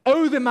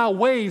 Oh, that my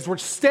ways were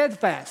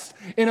steadfast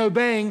in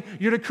obeying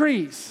your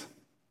decrees.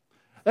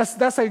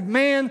 That's a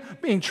man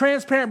being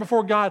transparent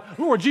before God.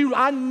 Lord,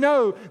 I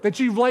know that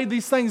you've laid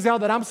these things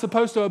out that I'm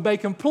supposed to obey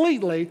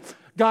completely.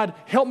 God,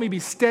 help me be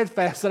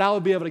steadfast that I will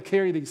be able to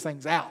carry these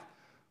things out.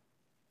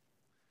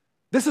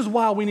 This is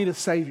why we need a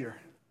Savior.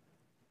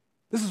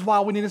 This is why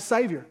we need a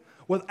Savior.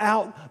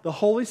 Without the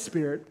Holy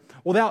Spirit,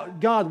 without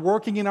God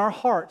working in our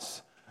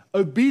hearts,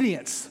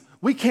 obedience,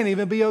 we can't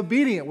even be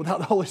obedient without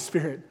the Holy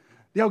Spirit.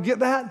 Y'all get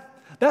that?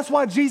 That's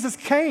why Jesus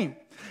came.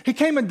 He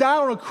came and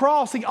died on a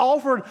cross. He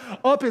offered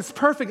up His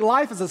perfect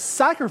life as a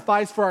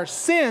sacrifice for our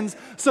sins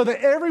so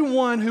that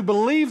everyone who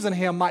believes in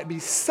Him might be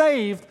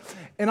saved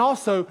and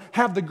also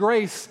have the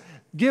grace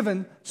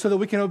given so that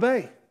we can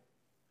obey.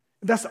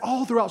 That's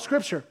all throughout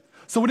Scripture.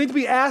 So we need to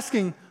be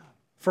asking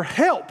for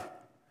help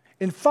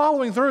in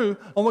following through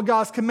on what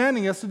God's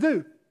commanding us to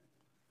do.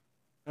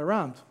 That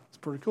rhymed. It's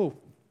pretty cool.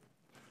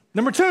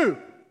 Number 2,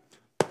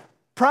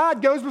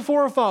 pride goes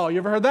before a fall. You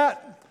ever heard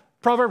that?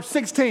 Proverbs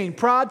 16,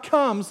 pride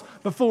comes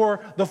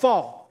before the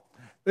fall.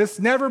 It's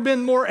never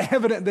been more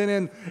evident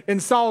than in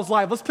Saul's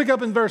life. Let's pick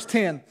up in verse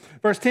 10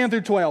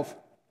 through 12.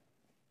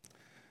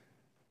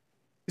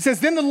 It says,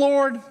 Then the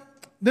word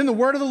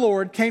of the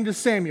Lord came to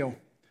Samuel.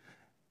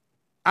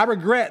 I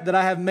regret that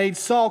I have made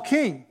Saul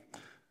king,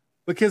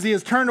 because he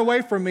has turned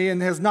away from me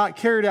and has not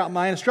carried out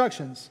my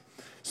instructions.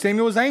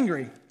 Samuel was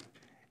angry,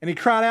 and he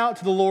cried out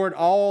to the Lord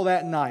all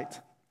that night.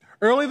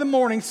 Early in the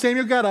morning,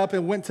 Samuel got up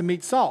and went to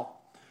meet Saul.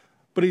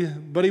 But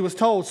he was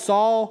told,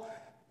 Saul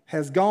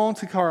has gone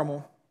to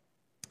Carmel.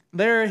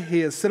 There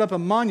he has set up a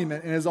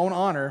monument in his own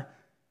honor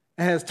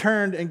and has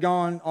turned and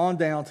gone on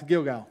down to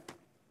Gilgal.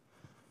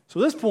 So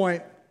at this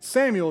point,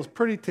 Samuel is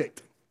pretty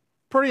ticked,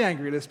 pretty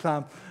angry at this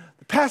time.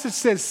 The passage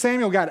says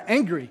Samuel got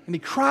angry and he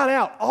cried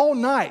out all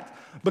night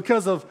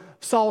because of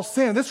Saul's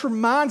sin. This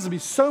reminds me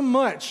so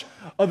much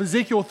of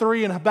Ezekiel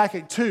 3 and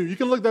Habakkuk 2. You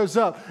can look those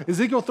up.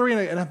 Ezekiel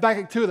 3 and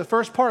Habakkuk 2, the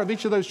first part of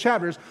each of those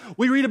chapters,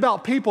 we read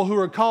about people who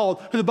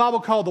the Bible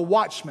called the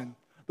watchmen.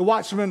 The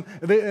watchmen,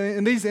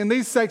 in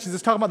these sections,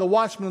 it's talking about the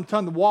watchmen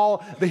on the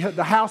wall,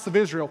 the house of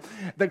Israel,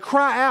 that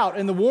cry out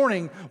in the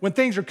warning when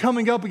things are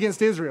coming up against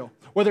Israel,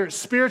 whether it's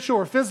spiritual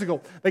or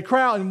physical. They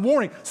cry out in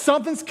warning.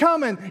 Something's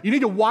coming. You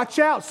need to watch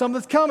out.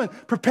 Something's coming.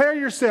 Prepare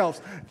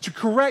yourselves to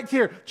correct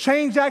here.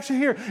 Change action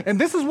here. And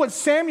this is what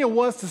Samuel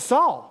was to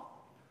Saul.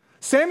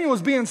 Samuel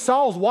was being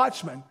Saul's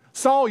watchman.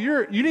 Saul,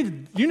 you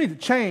need to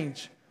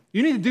change.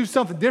 You need to do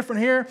something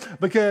different here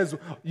because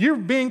you're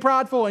being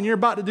prideful and you're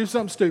about to do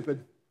something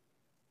stupid.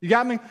 You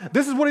got me?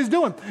 This is what he's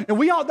doing. And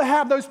we ought to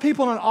have those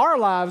people in our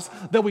lives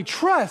that we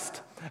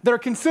trust that are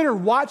considered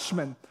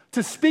watchmen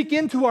to speak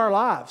into our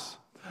lives.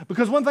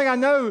 Because one thing I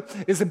know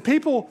is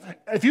that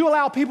if you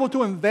allow people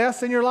to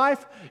invest in your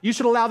life, you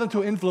should allow them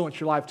to influence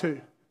your life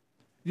too.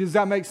 Does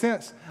that make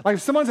sense? Like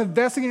if someone's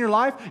investing in your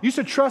life, you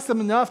should trust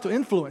them enough to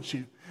influence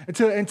you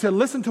and to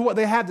listen to what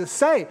they have to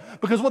say.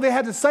 Because what they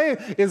have to say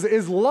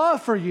is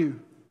love for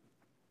you.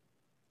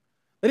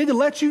 They need to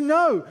let you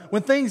know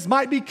when things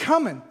might be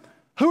coming.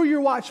 Who are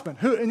your watchmen?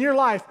 Who in your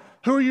life?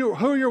 Who are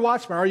your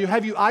watchmen?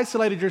 Have you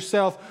isolated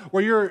yourself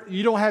where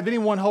you don't have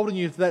anyone holding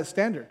you to that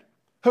standard?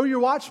 Who are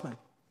your watchmen?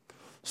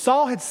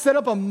 Saul had set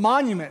up a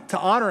monument to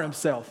honor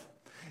himself.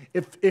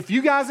 If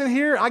you guys in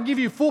here, I give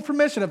you full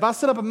permission. If I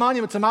set up a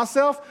monument to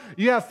myself,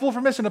 you have full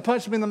permission to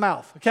punch me in the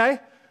mouth, okay?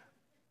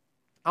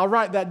 I'll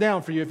write that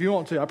down for you if you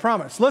want to, I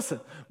promise. Listen,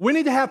 we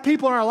need to have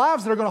people in our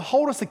lives that are going to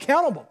hold us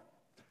accountable.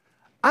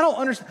 I don't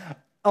understand.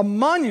 A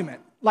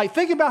monument. Like,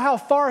 think about how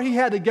far he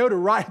had to go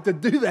to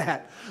do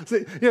that.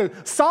 So,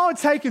 Saul had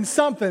taken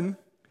something.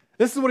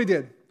 This is what he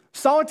did.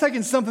 Saul had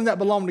taken something that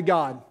belonged to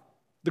God,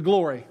 the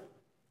glory.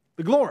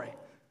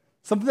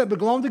 Something that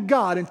belonged to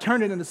God and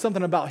turned it into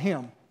something about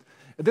him.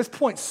 At this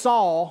point,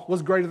 Saul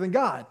was greater than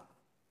God.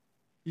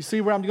 You see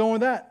where I'm going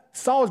with that?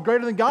 Saul was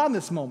greater than God in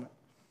this moment.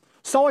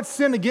 Saul had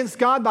sinned against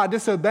God by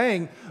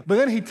disobeying, but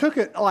then he took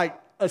it like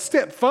a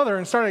step further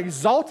and started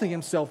exalting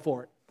himself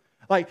for it.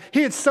 Like,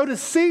 he had so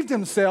deceived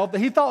himself that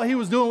he thought he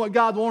was doing what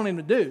God wanted him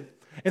to do.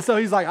 And so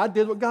he's like, I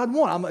did what God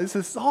wanted. This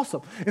is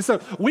awesome. And so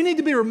we need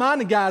to be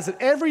reminded, guys, that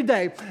every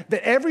day,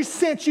 that every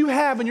cent you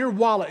have in your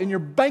wallet, in your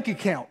bank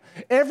account,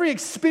 every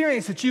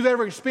experience that you've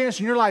ever experienced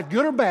in your life,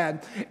 good or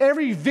bad,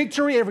 every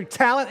victory, every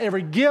talent,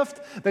 every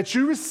gift that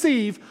you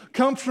receive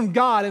comes from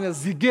God and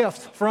is a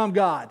gift from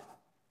God.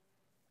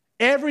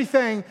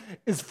 Everything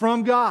is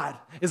from God,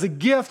 is a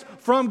gift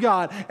from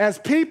God. As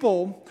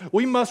people,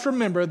 we must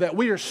remember that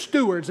we are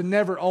stewards and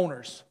never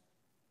owners.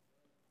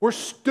 We're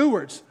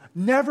stewards,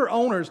 never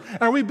owners.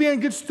 And are we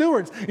being good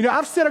stewards?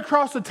 I've sat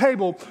across the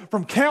table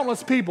from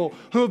countless people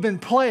who have been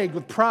plagued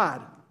with pride,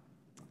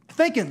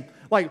 thinking,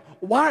 like,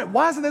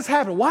 why isn't this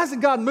happening? Why isn't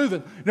God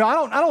moving? I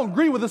don't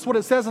agree with this, what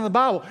it says in the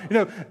Bible.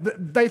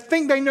 They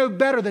think they know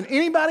better than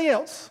anybody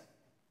else.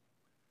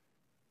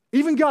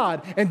 Even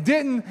God, and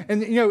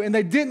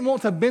they didn't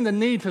want to bend the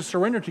knee to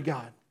surrender to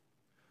God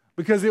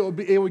because it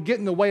would get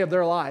in the way of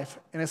their life.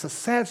 And it's a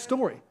sad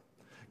story.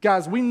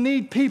 Guys, we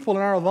need people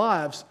in our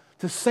lives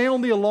to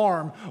sound the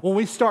alarm when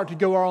we start to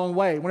go our own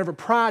way, whenever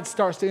pride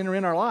starts to enter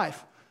in our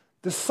life,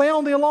 to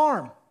sound the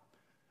alarm.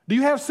 Do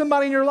you have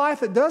somebody in your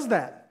life that does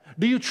that?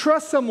 Do you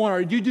trust someone,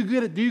 or do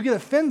you get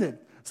offended,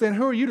 saying,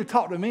 who are you to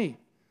talk to me?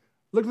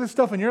 Look at this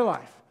stuff in your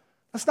life.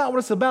 That's not what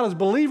it's about. As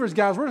believers,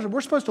 guys,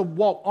 we're supposed to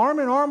walk arm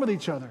in arm with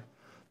each other,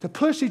 to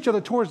push each other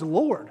towards the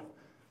Lord,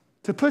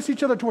 to push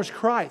each other towards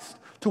Christ,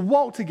 to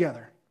walk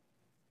together.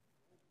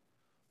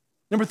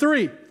 Number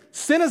 3,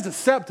 sin is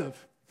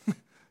deceptive,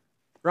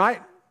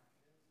 right?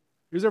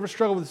 Who's ever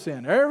struggled with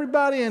sin?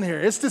 Everybody in here.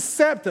 It's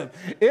deceptive.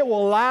 It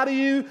will lie to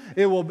you.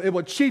 It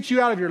will cheat you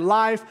out of your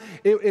life.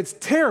 It's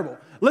terrible.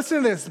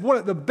 Listen to this.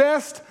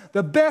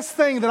 The best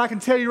thing that I can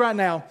tell you right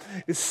now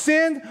is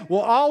sin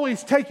will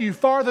always take you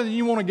farther than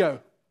you want to go.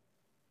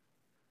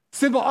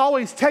 Sin will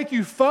always take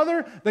you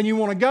further than you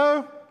want to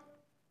go.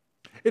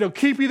 It'll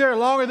keep you there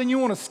longer than you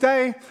want to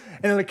stay,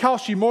 and it'll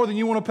cost you more than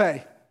you want to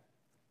pay.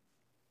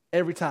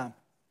 Every time.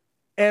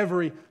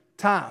 Every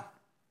time.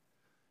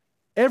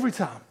 Every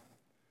time.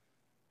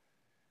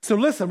 So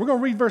listen, we're going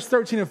to read verse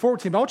 13 and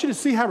 14, but I want you to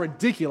see how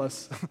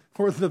ridiculous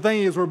the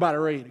thing is we're about to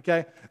read,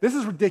 okay? This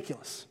is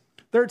ridiculous.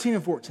 13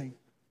 and 14.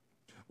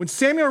 When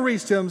Samuel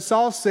reached him,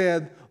 Saul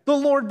said, "The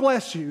Lord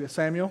bless you,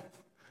 Samuel."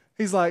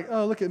 He's like,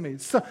 "Oh, look at me.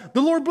 So,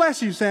 the Lord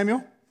bless you,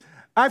 Samuel.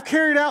 I've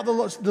carried out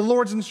the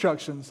Lord's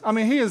instructions." I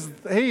mean, he is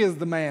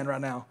the man right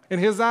now. In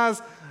his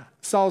eyes,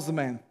 Saul's the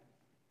man.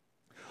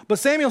 But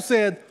Samuel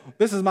said,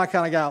 this is my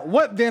kind of guy.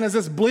 What then is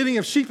this bleating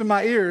of sheep in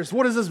my ears?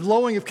 What is this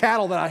blowing of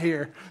cattle that I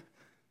hear?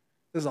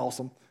 This is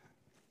awesome.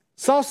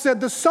 Saul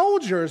said, the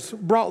soldiers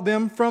brought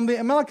them from the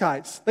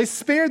Amalekites. They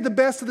spared the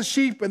best of the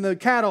sheep and the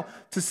cattle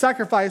to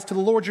sacrifice to the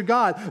Lord your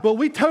God, but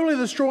we totally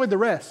destroyed the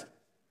rest.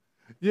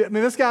 Yeah, I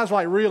mean, this guy's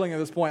like reeling at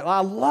this point.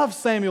 I love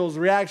Samuel's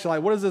reaction.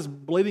 Like, what is this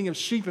bleating of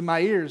sheep in my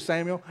ears,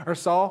 Samuel or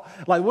Saul?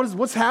 Like,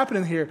 what's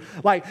happening here?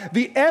 Like,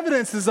 the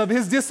evidences of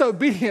his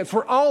disobedience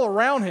were all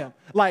around him.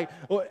 Like,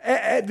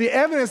 the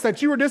evidence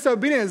that you were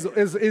disobedient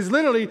is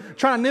literally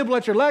trying to nibble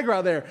at your leg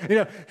right there. You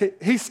know,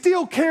 he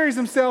still carries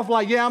himself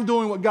like, yeah, I'm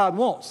doing what God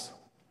wants.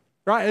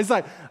 Right? It's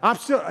like,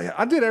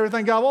 I did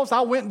everything God wants.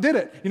 I went and did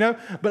it, you know?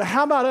 But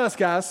how about us,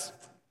 guys?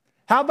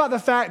 How about the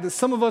fact that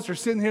some of us are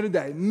sitting here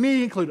today,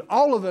 me included,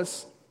 all of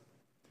us,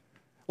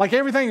 like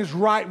everything is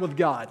right with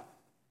God.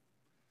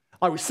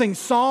 Like we sing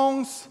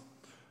songs,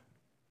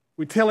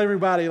 we tell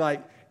everybody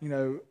like, you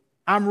know,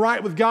 I'm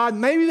right with God.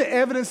 Maybe the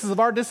evidences of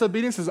our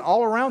disobedience is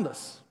all around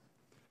us.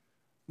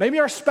 Maybe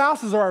our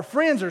spouses or our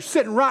friends are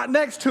sitting right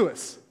next to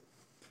us.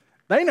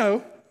 They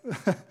know,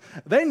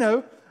 they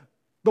know,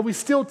 but we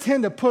still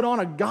tend to put on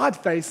a God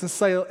face and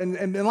say,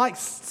 and like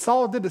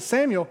Saul did to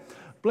Samuel,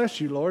 bless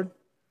you, Lord.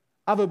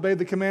 I've obeyed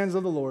the commands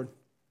of the Lord.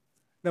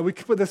 Now we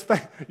put this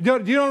face.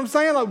 Do you know what I'm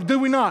saying? Like, do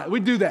we not? We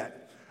do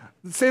that.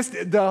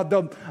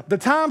 The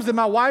times that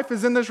my wife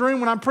is in this room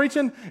when I'm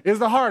preaching is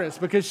the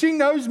hardest because she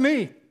knows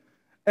me.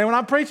 And when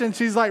I'm preaching,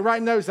 she's like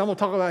writing notes. I'm going to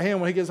talk about him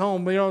when he gets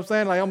home. You know what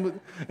I'm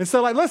saying? And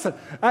so listen,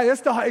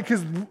 it's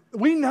because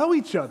we know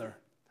each other.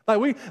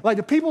 Like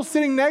the people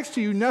sitting next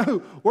to you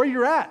know where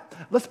you're at.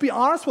 Let's be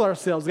honest with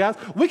ourselves, guys.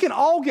 We can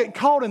all get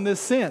caught in this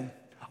sin.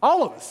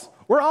 All of us.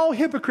 We're all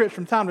hypocrites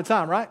from time to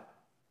time, right?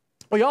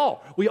 We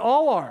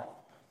all are.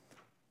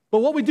 But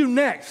what we do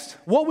next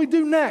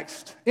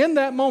in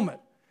that moment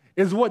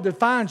is what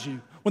defines you.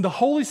 When the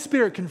Holy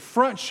Spirit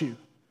confronts you,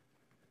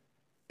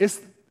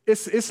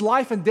 it's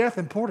life and death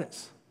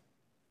importance.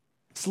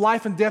 It's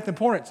life and death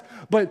importance.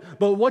 But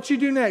what you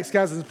do next,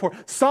 guys, is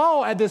important.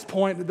 Saul, at this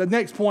point, the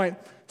next point,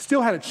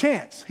 still had a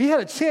chance. He had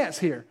a chance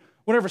here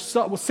whenever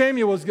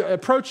Samuel was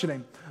approaching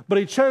him, but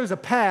he chose a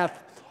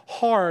path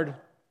hard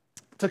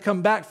to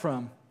come back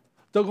from.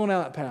 Don't go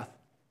down that path.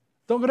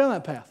 Don't go down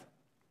that path.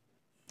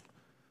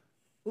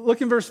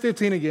 Look in verse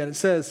 15 again. It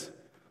says,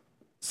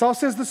 Saul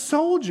says, the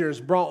soldiers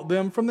brought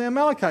them from the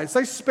Amalekites.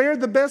 They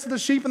spared the best of the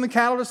sheep and the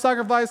cattle to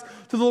sacrifice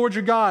to the Lord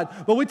your God,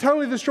 but we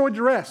totally destroyed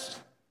the rest.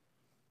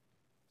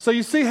 So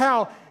you see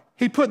how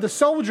he put the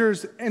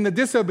soldiers in the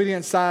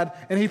disobedient side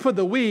and he put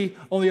the we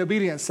on the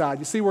obedient side.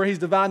 You see where he's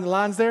dividing the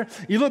lines there?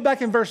 You look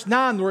back in verse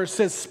 9 where it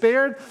says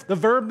spared. The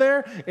verb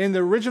there in the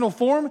original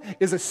form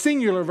is a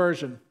singular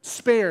version.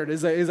 Spared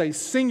is a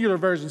singular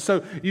version.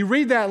 So you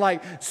read that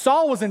like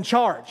Saul was in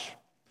charge.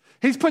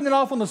 He's putting it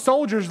off on the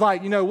soldiers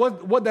like, you know,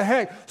 what the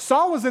heck?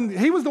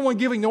 He was the one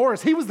giving the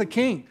orders. He was the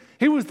king.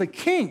 He was the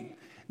king.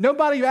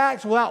 Nobody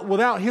acts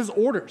without his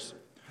orders.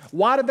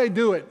 Why did they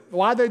do it?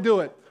 Why did they do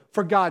it?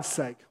 For God's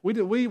sake.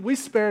 We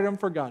spared him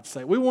for God's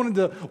sake. We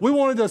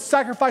wanted to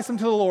sacrifice him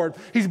to the Lord.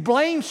 He's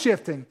blame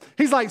shifting.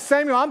 He's like,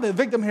 Samuel, I'm the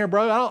victim here,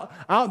 bro.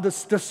 The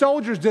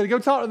soldiers did it. Go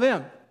talk to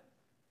them.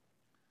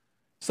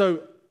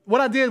 So what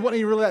I did wasn't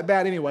even really that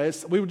bad anyway.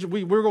 We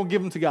were going to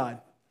give them to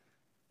God.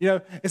 You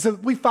know, and so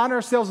we find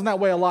ourselves in that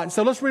way a lot. And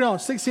so let's read on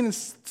 16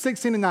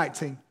 and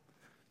 19.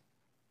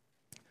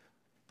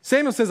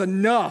 Samuel says,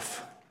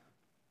 enough.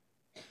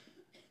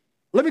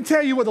 Let me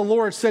tell you what the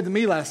Lord said to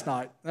me last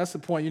night. That's the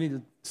point. You need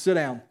to sit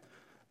down.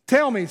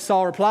 Tell me,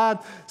 Saul replied.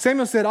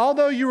 Samuel said,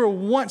 although you were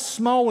once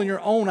small in your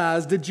own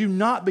eyes, did you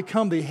not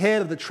become the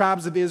head of the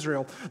tribes of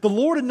Israel? The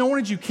Lord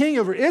anointed you king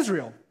over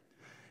Israel.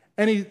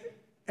 And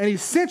he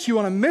sent you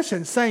on a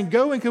mission saying,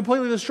 go and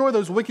completely destroy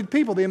those wicked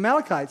people, the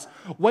Amalekites.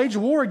 Wage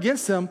war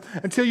against them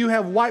until you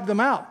have wiped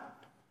them out.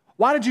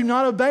 Why did you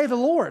not obey the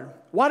Lord?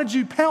 Why did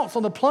you pounce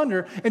on the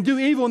plunder and do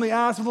evil in the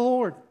eyes of the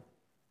Lord?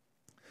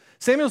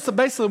 Samuel,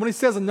 basically, when he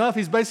says enough,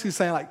 he's basically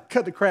saying, like,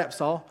 cut the crap,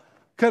 Saul.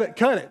 Cut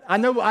it. I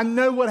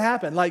know what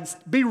happened. Like,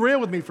 be real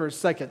with me for a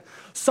second.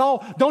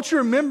 Saul, don't you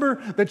remember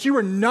that you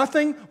were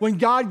nothing when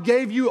God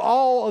gave you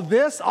all of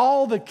this,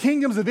 all the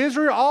kingdoms of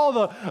Israel, all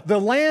the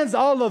lands,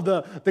 all of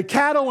the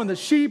cattle and the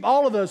sheep,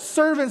 all of the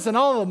servants and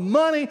all of the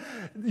money?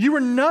 You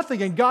were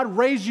nothing, and God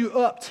raised you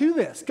up to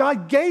this.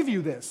 God gave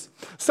you this.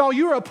 Saul,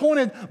 you were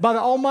appointed by the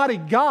Almighty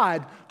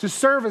God to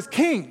serve as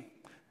king.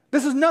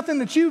 This is nothing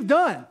that you've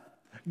done.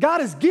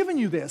 God has given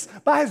you this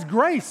by his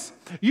grace.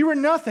 You were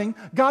nothing.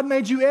 God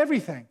made you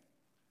everything.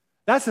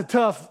 That's a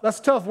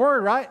tough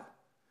word, right?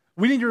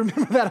 We need to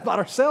remember that about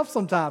ourselves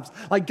sometimes.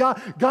 Like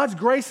God's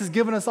grace has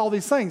given us all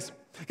these things.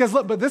 Because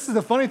look, but this is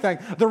the funny thing.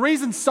 The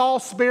reason Saul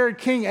spared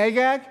King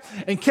Agag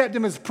and kept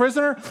him as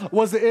prisoner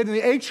was that in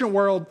the ancient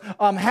world,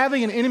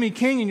 having an enemy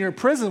king in your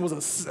prison was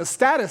a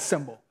status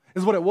symbol.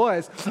 Is what it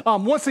was.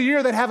 Once a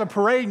year, they'd have a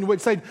parade in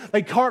which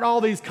they'd cart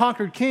all these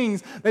conquered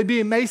kings. They'd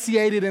be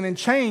emaciated and in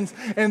chains,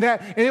 and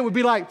it would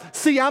be like,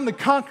 see, I'm the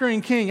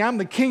conquering king. I'm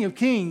the king of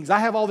kings. I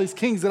have all these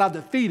kings that I've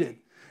defeated.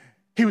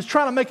 He was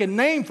trying to make a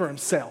name for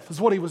himself, is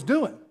what he was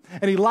doing.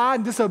 and he lied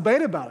and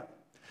disobeyed about it.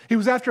 He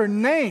was after a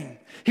name.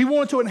 He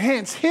wanted to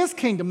enhance his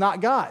kingdom,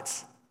 not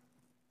God's.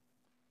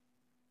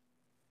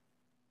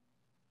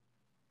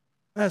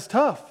 That's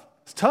tough.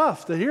 It's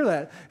tough to hear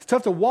that. It's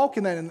tough to walk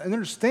in that and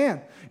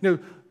understand.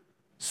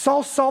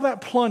 Saul saw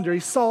that plunder. He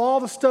saw all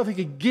the stuff he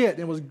could get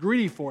and was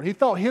greedy for it. He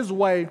thought his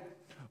way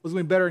was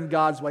going to be better than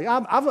God's way.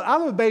 I've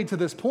obeyed to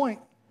this point.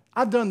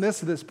 I've done this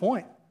to this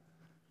point.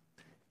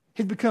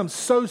 He'd become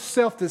so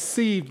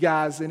self-deceived,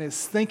 guys, in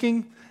his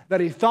thinking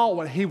that he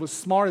thought he was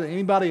smarter than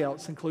anybody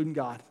else, including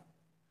God.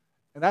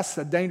 And that's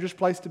a dangerous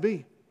place to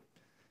be.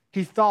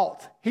 He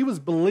thought, he was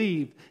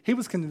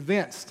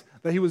convinced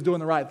that he was doing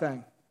the right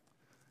thing.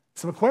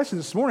 So my question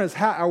this morning is,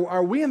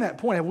 are we in that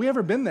point? Have we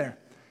ever been there?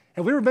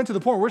 Have we ever been to the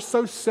point where we're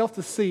so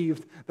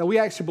self-deceived that we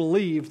actually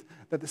believe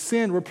that the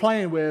sin we're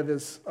playing with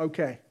is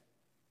okay?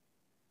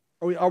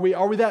 Are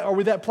we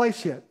that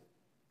place yet?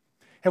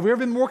 Have we ever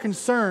been more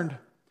concerned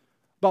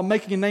about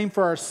making a name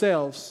for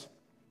ourselves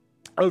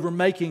over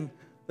making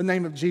the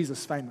name of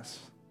Jesus famous?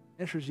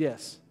 The answer is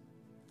yes.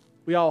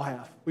 We all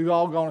have. We've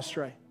all gone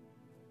astray.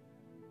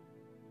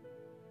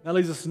 That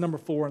leads us to number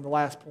 4, and the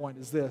last point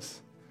is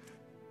this.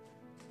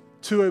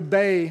 To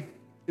obey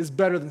is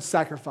better than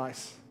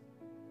sacrifice.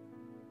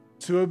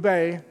 To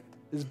obey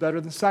is better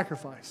than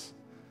sacrifice.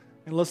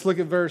 And let's look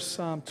at verse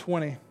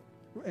 20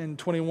 and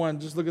 21.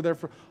 Just look at there.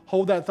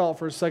 Hold that thought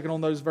for a second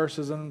on those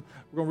verses, and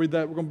we're going to read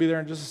that. We're going to be there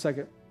in just a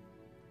second.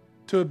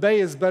 To obey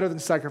is better than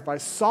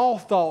sacrifice. Saul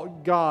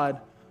thought God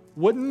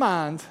wouldn't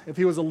mind if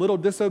he was a little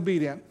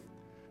disobedient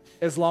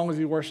as long as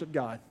he worshiped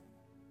God.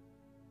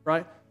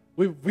 Right?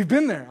 We've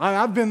been there.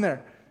 I've been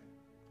there.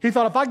 He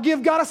thought if I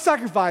give God a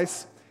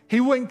sacrifice, he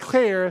wouldn't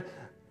care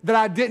that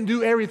I didn't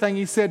do everything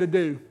he said to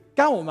do.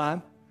 God won't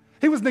mind.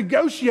 He was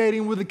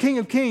negotiating with the King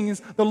of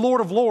Kings, the Lord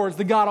of Lords,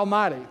 the God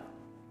Almighty.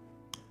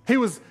 He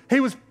was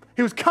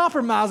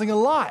compromising a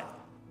lot.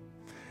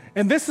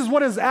 And this is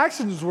what his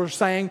actions were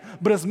saying,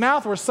 but his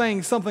mouth was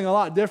saying something a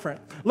lot different.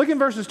 Look in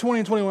verses 20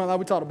 and 21 that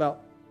we talked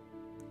about.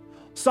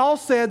 Saul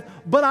said,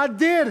 but I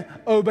did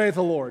obey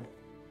the Lord.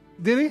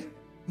 Did he?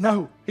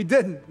 No, he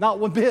didn't. Not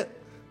one bit.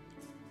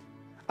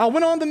 I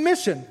went on the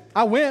mission.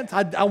 I went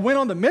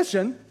on the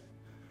mission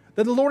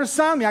that the Lord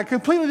assigned me. I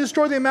completely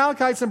destroyed the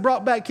Amalekites and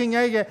brought back King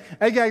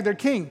Agag, their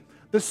king.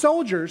 The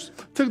soldiers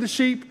took the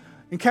sheep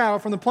and cattle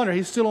from the plunder.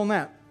 He's still on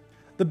that.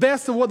 The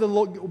best of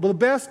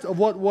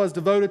what was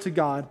devoted to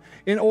God,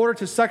 in order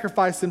to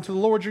sacrifice them to the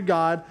Lord your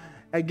God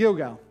at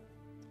Gilgal.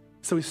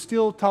 So he's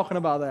still talking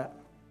about that.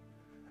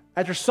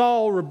 After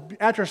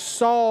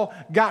Saul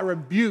got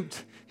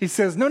rebuked, he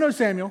says, no,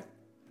 Samuel,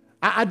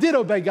 I did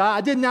obey God.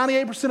 I did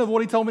 98% of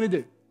what he told me to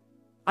do.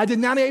 I did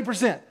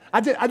 98%. I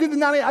did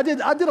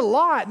a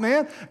lot,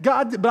 man.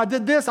 But I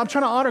did this. I'm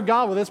trying to honor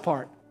God with this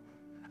part.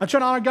 But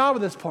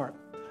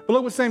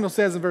look what Samuel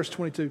says in verse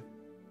 22.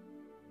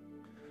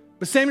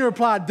 But Samuel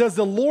replied, does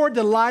the Lord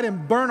delight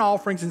in burnt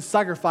offerings and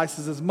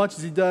sacrifices as much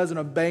as he does in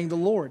obeying the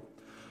Lord?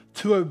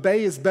 To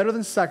obey is better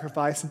than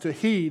sacrifice, and to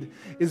heed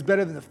is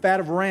better than the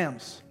fat of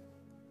rams.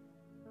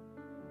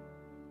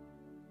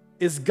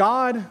 This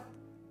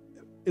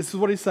is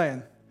what he's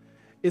saying.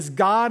 Is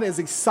God as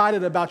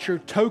excited about your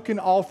token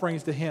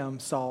offerings to him,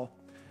 Saul,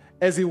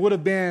 as he would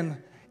have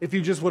been if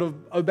you just would have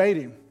obeyed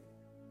him?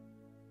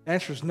 The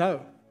answer is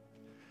no.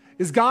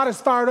 Is God as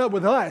fired up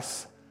with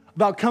us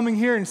about coming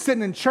here and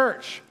sitting in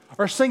church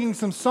or singing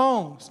some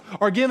songs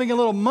or giving a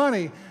little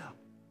money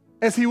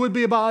as he would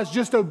be about us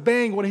just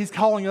obeying what he's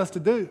calling us to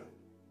do?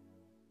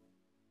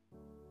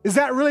 Is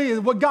that really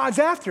what God's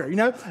after?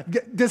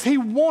 Does he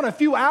want a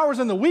few hours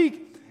in the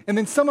week and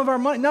then some of our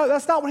money? No,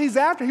 that's not what he's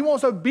after. He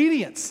wants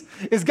obedience.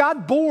 Is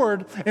God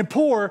bored and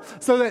poor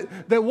so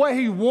that what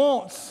he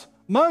wants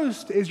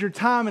most is your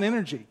time and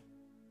energy?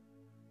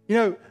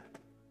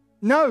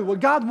 No, what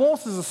God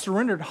wants is a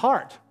surrendered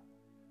heart.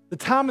 The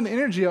time and the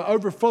energy will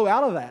overflow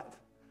out of that.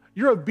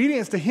 Your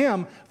obedience to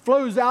him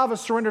flows out of a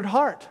surrendered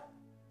heart.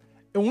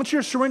 And once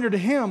you're surrendered to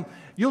him,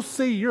 you'll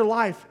see your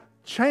life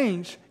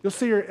change. You'll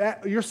see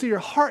your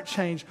heart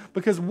change,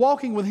 because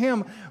walking with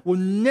him will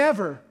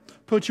never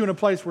put you in a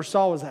place where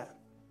Saul was at.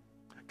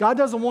 God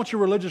doesn't want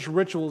your religious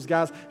rituals,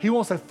 guys. He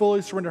wants a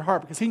fully surrendered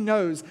heart, because he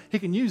knows he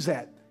can use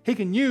that. He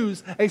can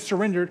use a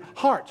surrendered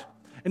heart.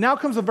 And now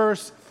comes a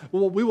verse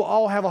we will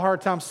all have a hard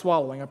time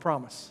swallowing, I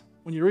promise.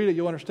 When you read it,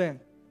 you'll understand.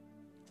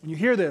 When you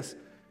hear this,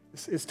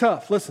 it's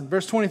tough. Listen,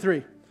 verse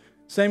 23.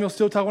 Samuel's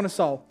still talking to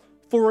Saul.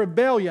 For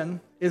rebellion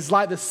is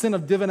like the sin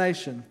of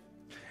divination,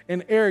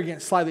 and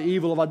arrogance like the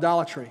evil of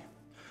idolatry.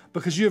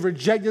 Because you have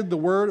rejected the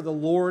word of the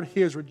Lord,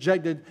 he has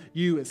rejected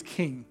you as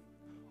king.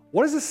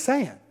 What is this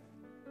saying?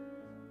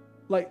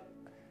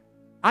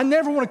 I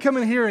never want to come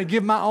in here and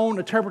give my own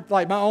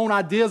my own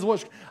ideas.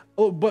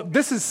 But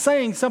this is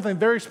saying something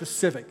very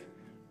specific.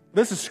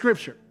 This is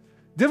scripture.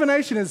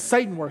 Divination is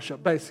Satan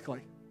worship,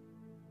 basically.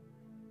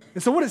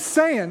 And so what it's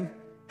saying,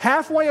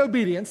 halfway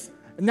obedience,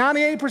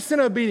 98%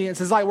 obedience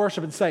is like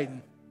worshiping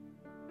Satan.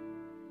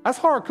 That's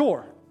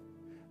hardcore.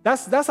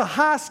 That's a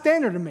high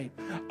standard to me.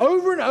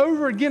 Over and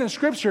over again in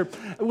Scripture,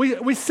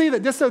 we see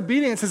that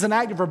disobedience is an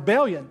act of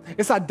rebellion.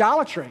 It's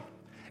idolatry.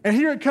 And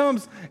here it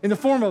comes in the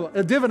form of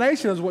a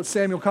divination, is what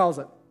Samuel calls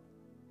it.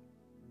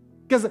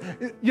 Because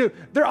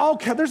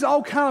there's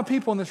all kind of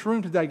people in this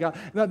room today,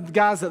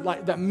 guys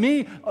that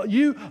me,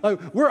 you,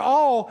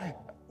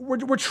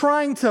 we're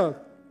trying to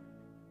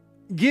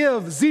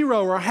give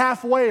 0 or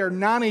halfway or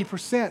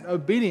 90%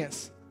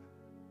 obedience.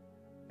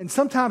 And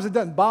sometimes it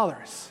doesn't bother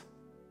us,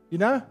 you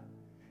know?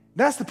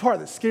 That's the part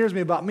that scares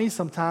me about me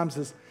sometimes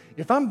is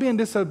if I'm being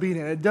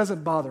disobedient, it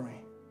doesn't bother me.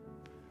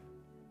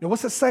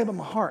 What's it say about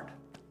my heart?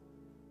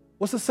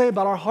 What's it say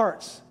about our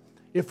hearts?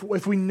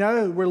 If we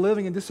know we're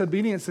living in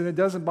disobedience and it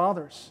doesn't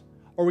bother us,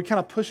 or we kind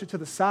of push it to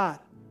the side,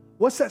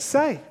 what's that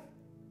say?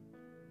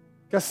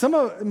 Because some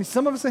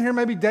of us in here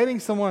may be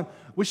dating someone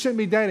we shouldn't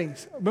be dating.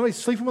 Maybe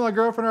sleeping with our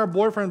girlfriend or our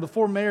boyfriend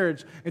before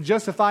marriage and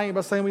justifying it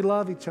by saying we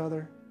love each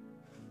other.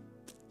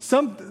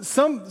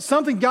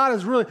 Something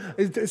God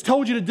has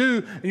told you to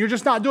do and you're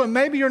just not doing.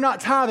 Maybe you're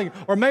not tithing,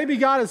 or maybe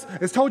God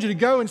has told you to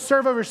go and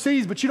serve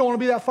overseas, but you don't want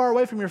to be that far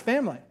away from your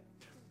family.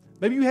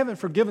 Maybe you haven't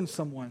forgiven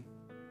someone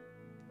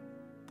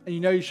and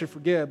you know you should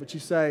forgive, but you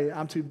say,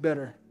 I'm too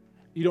bitter.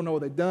 You don't know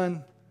what they've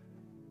done.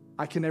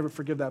 I can never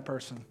forgive that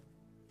person.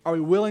 Are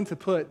we willing to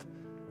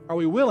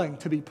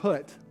be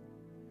put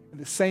in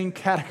the same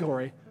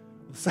category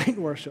of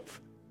Satan worship?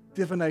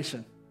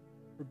 Divination.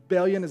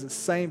 Rebellion is the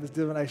same as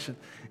divination.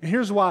 And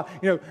here's why,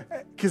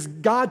 because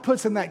God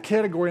puts in that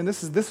category, and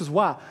this is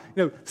why.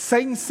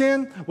 Satan's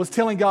sin was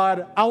telling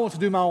God, I want to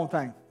do my own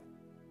thing.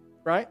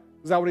 Right?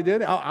 Is that what he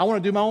did? I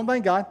want to do my own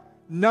thing, God.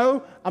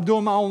 No, I'm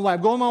doing my own way.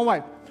 I'm going my own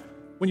way.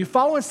 When you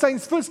follow in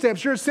Satan's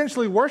footsteps, you're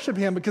essentially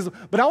worshiping him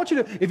but I want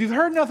you to, if you've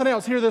heard nothing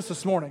else, hear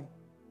this morning,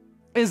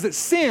 is that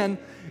sin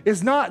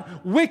is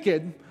not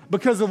wicked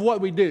because of what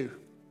we do.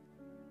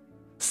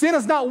 Sin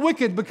is not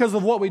wicked because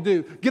of what we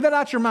do. Get that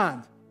out your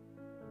mind.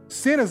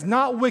 Sin is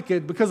not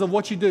wicked because of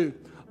what you do,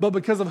 but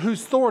because of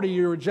whose authority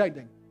you're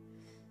rejecting.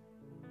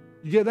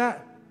 You get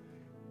that?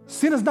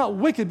 Sin is not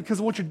wicked because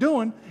of what you're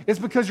doing. It's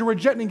because you're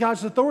rejecting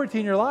God's authority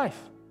in your life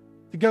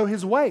to go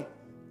His way.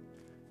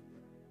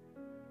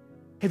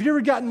 Have you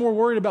ever gotten more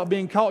worried about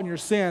being caught in your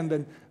sin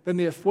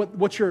than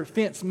what your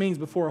offense means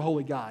before a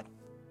holy God?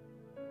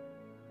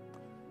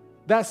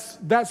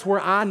 That's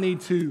where I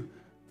need to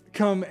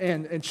come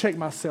and check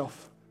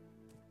myself.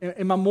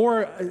 Am I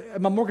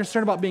more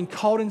concerned about being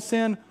caught in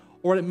sin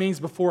or what it means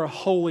before a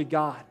holy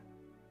God?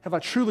 Have I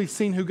truly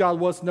seen who God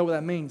was to know what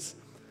that means?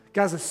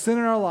 Guys, the sin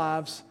in our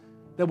lives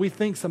that we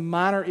think is a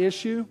minor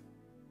issue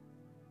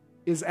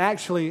is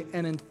actually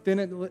an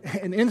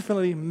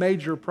infinitely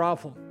major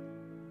problem.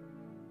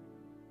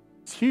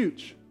 It's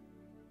huge.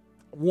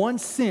 One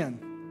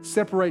sin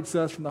separates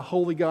us from the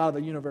holy God of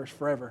the universe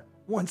forever.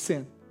 One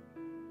sin.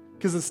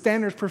 Because the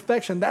standard is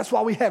perfection. That's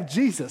why we have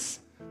Jesus.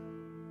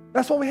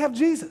 That's why we have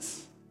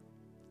Jesus.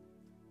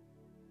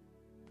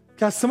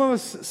 Guys, some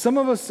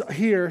of us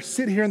here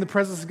sit here in the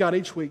presence of God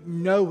each week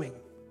knowing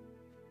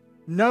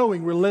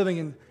we're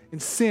living in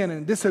sin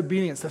and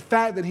disobedience. The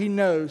fact that He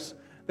knows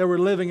that we're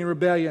living in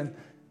rebellion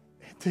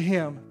to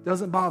Him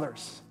doesn't bother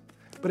us,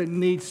 but it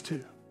needs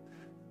to.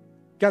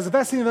 Guys, if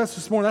that's any of us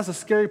this morning, that's a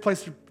scary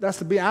place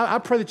to be. I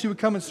pray that you would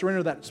come and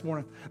surrender that this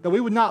morning, that we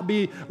would not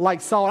be like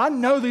Saul. I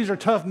know these are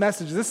tough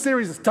messages. This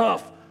series is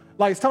tough.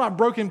 Like, it's talking about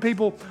broken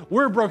people.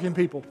 We're broken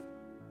people.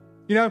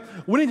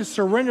 We need to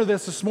surrender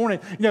this morning.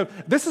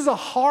 This is a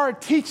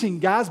hard teaching,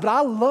 guys, but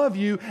I love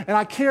you and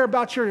I care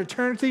about your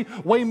eternity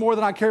way more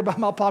than I care about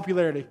my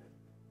popularity.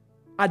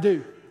 I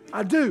do.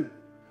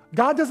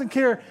 God doesn't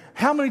care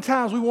how many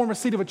times we warm a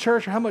seat of a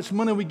church or how much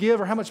money we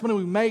give or how much money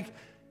we make.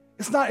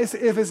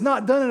 If it's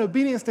not done in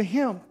obedience to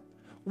Him.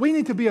 We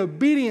need to be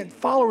obedient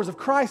followers of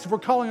Christ if we're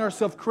calling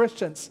ourselves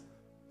Christians.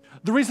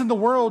 The reason the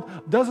world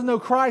doesn't know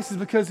Christ is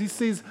because he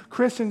sees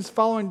Christians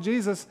following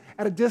Jesus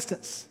at a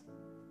distance.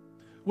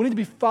 We need to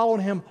be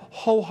following Him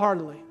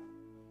wholeheartedly.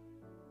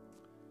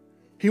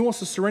 He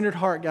wants a surrendered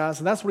heart, guys,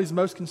 and that's what He's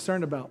most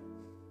concerned about.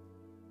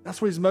 That's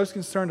what He's most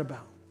concerned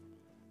about.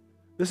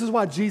 This is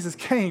why Jesus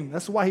came.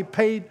 That's why He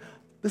paid.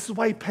 This is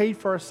why He paid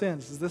for our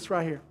sins, is this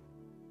right here.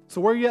 So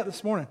where are you at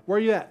this morning? Where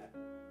are you at?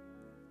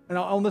 And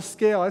on this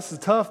scale, this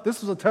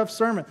was a tough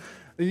sermon.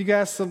 You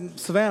guys,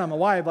 Savannah, my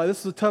wife,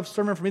 this is a tough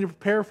sermon for me to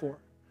prepare for.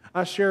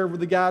 I shared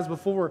with the guys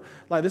before,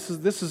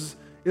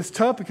 it's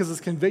tough because it's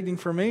convicting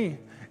for me.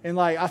 And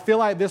I feel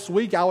like this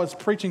week I was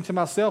preaching to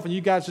myself and you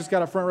guys just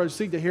got a front row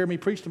seat to hear me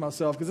preach to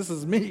myself because this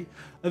is me.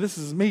 This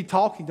is me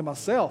talking to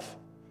myself.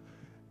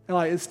 And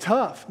it's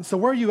tough. And so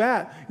where are you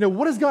at?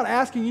 What is God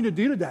asking you to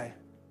do today?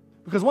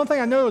 Because one thing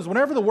I know is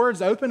whenever the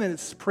word's open and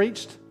it's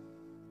preached,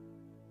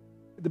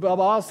 the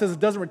Bible says it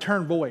doesn't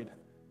return void.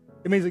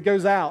 It means it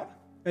goes out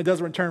and it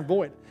doesn't return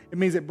void. It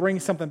means it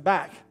brings something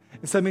back.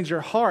 And so it means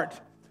your heart,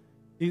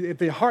 if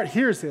the heart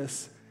hears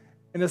this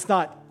and it's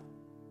not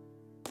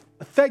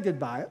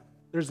affected by it,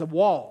 there's a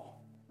wall.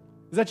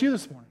 Is that you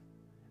this morning?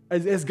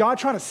 Is God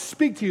trying to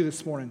speak to you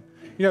this morning?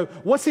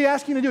 What's he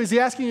asking you to do? Is he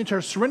asking you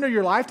to surrender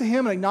your life to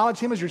him and acknowledge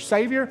him as your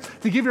Savior,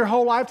 to give your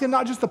whole life to him,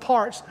 not just the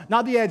parts,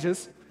 not the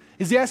edges?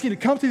 Is he asking you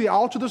to come to the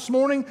altar this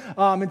morning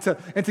and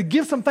to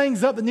give some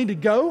things up that need to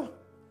go?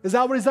 Is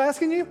that what he's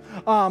asking you?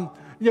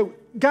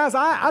 Guys,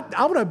 I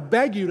want to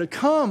beg you to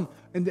come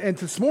and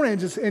this morning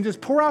and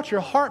just pour out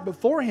your heart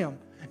before him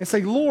and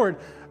say, Lord,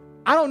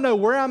 I don't know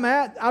where I'm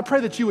at. I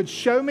pray that you would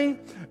show me.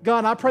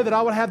 God, I pray that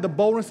I would have the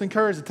boldness and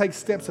courage to take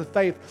steps of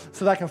faith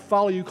so that I can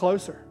follow you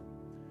closer.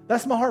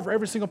 That's my heart for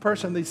every single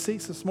person in these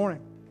seats this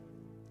morning.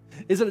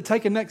 Is it to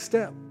take a next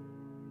step?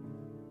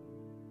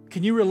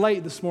 Can you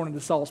relate this morning to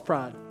Saul's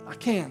pride? I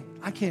can.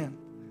 Can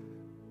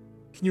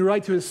you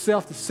relate to his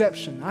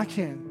self-deception? I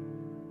can.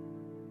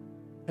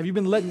 Have you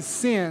been letting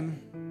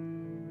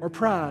sin or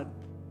pride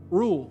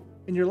rule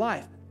in your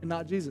life and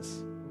not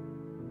Jesus?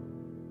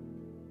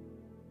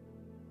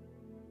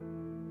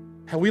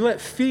 Have we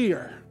let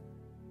fear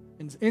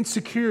and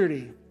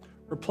insecurity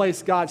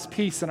replace God's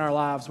peace in our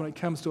lives when it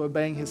comes to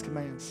obeying his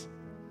commands?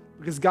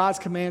 Because God's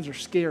commands are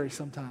scary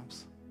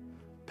sometimes.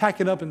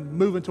 Packing up and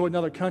moving to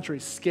another country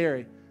is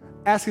scary.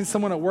 Asking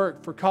someone at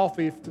work for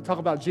coffee to talk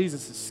about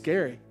Jesus is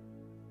scary.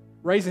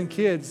 Raising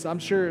kids, I'm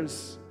sure,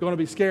 is going to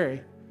be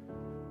scary.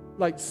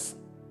 Like,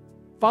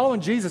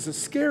 following Jesus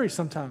is scary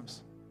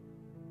sometimes.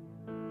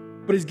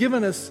 But he's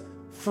given us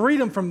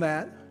freedom from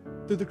that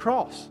through the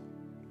cross.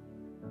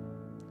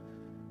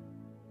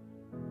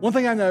 One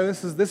thing I know,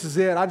 this is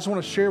it. I just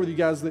want to share with you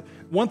guys that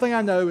one thing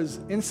I know is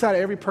inside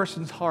every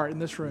person's heart in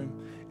this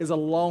room is a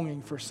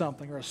longing for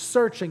something or a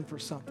searching for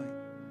something.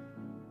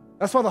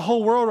 That's why the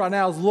whole world right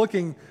now is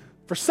looking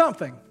for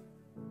something.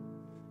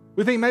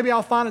 We think maybe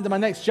I'll find it in my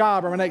next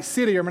job or my next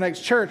city or my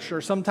next church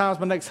or sometimes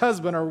my next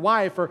husband or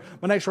wife or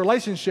my next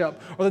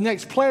relationship or the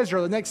next pleasure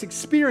or the next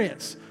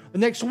experience, the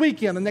next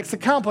weekend, the next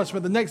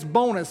accomplishment, the next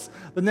bonus,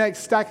 the next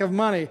stack of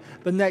money,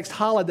 the next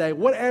holiday,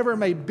 whatever it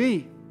may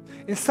be.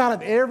 Inside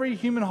of every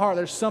human heart,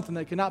 there's something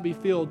that cannot be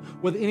filled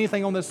with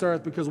anything on this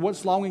earth because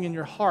what's longing in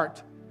your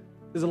heart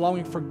is a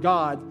longing for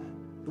God,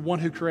 the one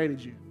who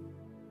created you.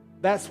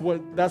 That's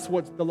what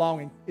the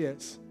longing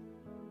is.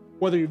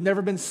 Whether you've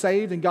never been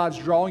saved and God's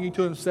drawing you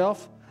to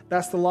himself,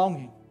 that's the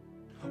longing.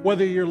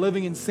 Whether you're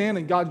living in sin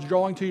and God's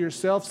drawing to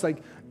yourself, say,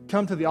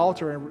 come to the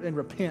altar and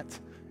repent.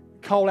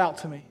 Call out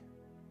to me.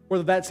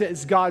 Whether that's it,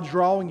 it's God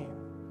drawing you.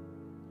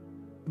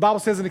 The Bible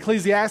says in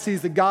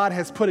Ecclesiastes that God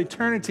has put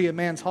eternity in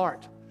man's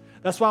heart.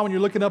 That's why when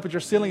you're looking up at your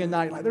ceiling at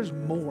night, you're like, there's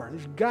more.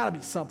 There's got to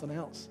be something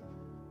else.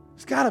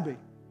 There's got to be.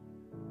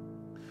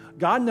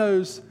 God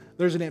knows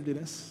there's an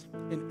emptiness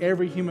in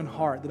every human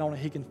heart that only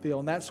he can fill.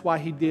 And that's why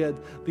he did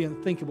the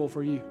unthinkable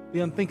for you.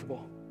 The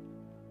unthinkable.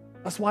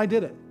 That's why he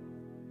did it.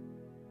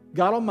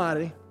 God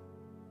Almighty,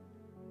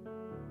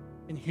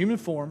 in human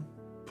form,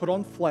 put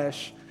on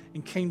flesh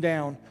and came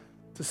down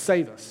to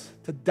save us,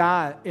 to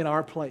die in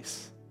our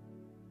place,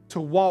 to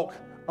walk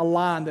a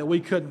line that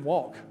we couldn't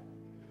walk,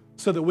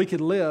 so that we could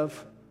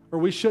live, or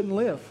we shouldn't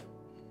live,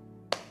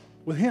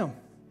 with him.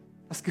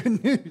 That's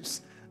good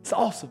news. It's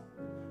awesome.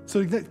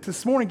 So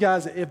this morning,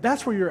 guys, if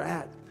that's where you're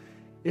at,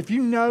 if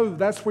you know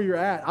that's where you're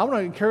at, I want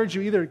to encourage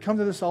you either to come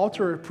to this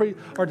altar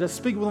or to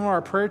speak with one of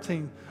our prayer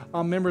team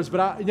members.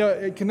 But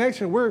at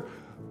Connection,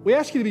 we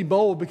ask you to be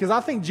bold because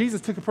I think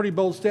Jesus took a pretty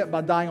bold step by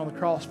dying on the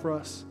cross for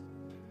us.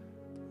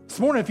 This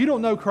morning, if you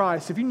don't know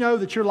Christ, if you know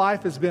that your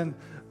life has been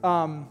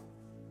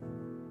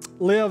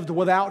lived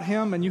without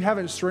him and you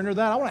haven't surrendered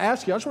that, I want to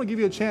ask you, I just want to give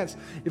you a chance.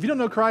 If you don't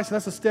know Christ and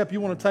that's a step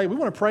you want to take, we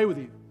want to pray with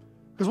you.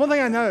 Because one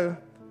thing I know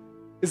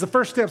is the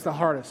first step's the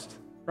hardest,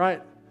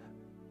 right?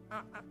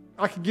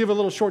 I could give a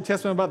little short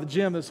testimony about the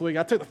gym this week.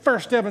 I took the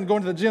first step in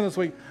going to the gym this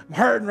week. I'm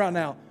hurting right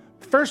now.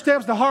 The first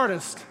step's the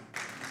hardest.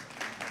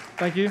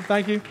 Thank you.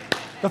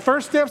 The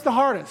first step's the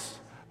hardest.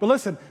 But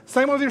listen,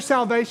 same with your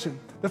salvation.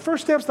 The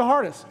first step's the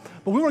hardest.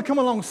 But we want to come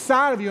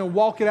alongside of you and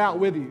walk it out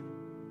with you.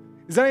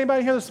 Is there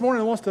anybody here this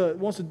morning that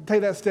wants to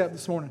take that step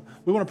this morning?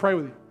 We want to pray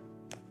with you.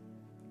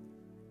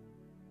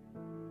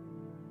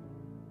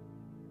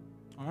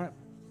 All right.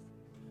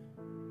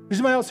 If there's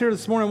somebody else here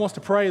this morning that wants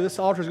to pray, this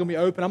altar is going to be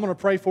open. I'm going to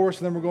pray for us,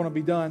 and then we're going to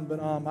be done.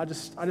 But I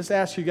just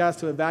ask you guys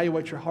to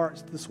evaluate your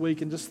hearts this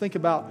week and just think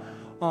about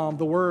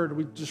the word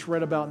we just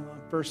read about in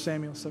 1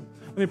 Samuel. So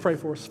let me pray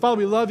for us. Father,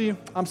 we love you.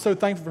 I'm so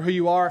thankful for who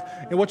you are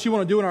and what you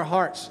want to do in our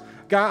hearts.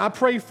 God, I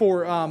pray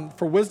for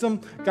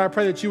wisdom. God, I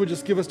pray that you would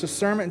just give us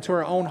discernment into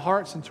our own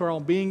hearts, into our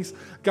own beings.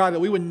 God, that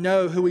we would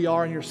know who we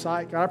are in your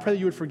sight. God, I pray that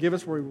you would forgive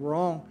us where we were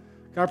wrong.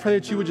 God, I pray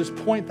that you would just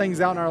point things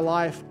out in our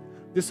life,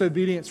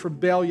 disobedience,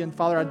 rebellion,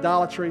 Father,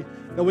 idolatry,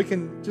 that we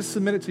can just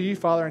submit it to you,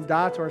 Father, and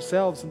die to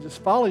ourselves and just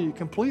follow you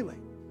completely.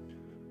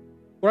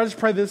 Lord, I just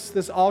pray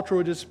this altar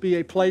would just be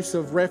a place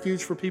of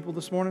refuge for people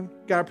this morning.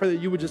 God, I pray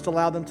that you would just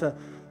allow them to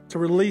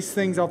release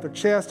things off their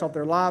chest, off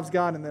their lives,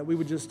 God, and that we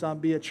would just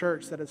be a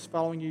church that is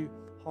following you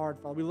hard,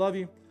 Father. We love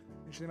you.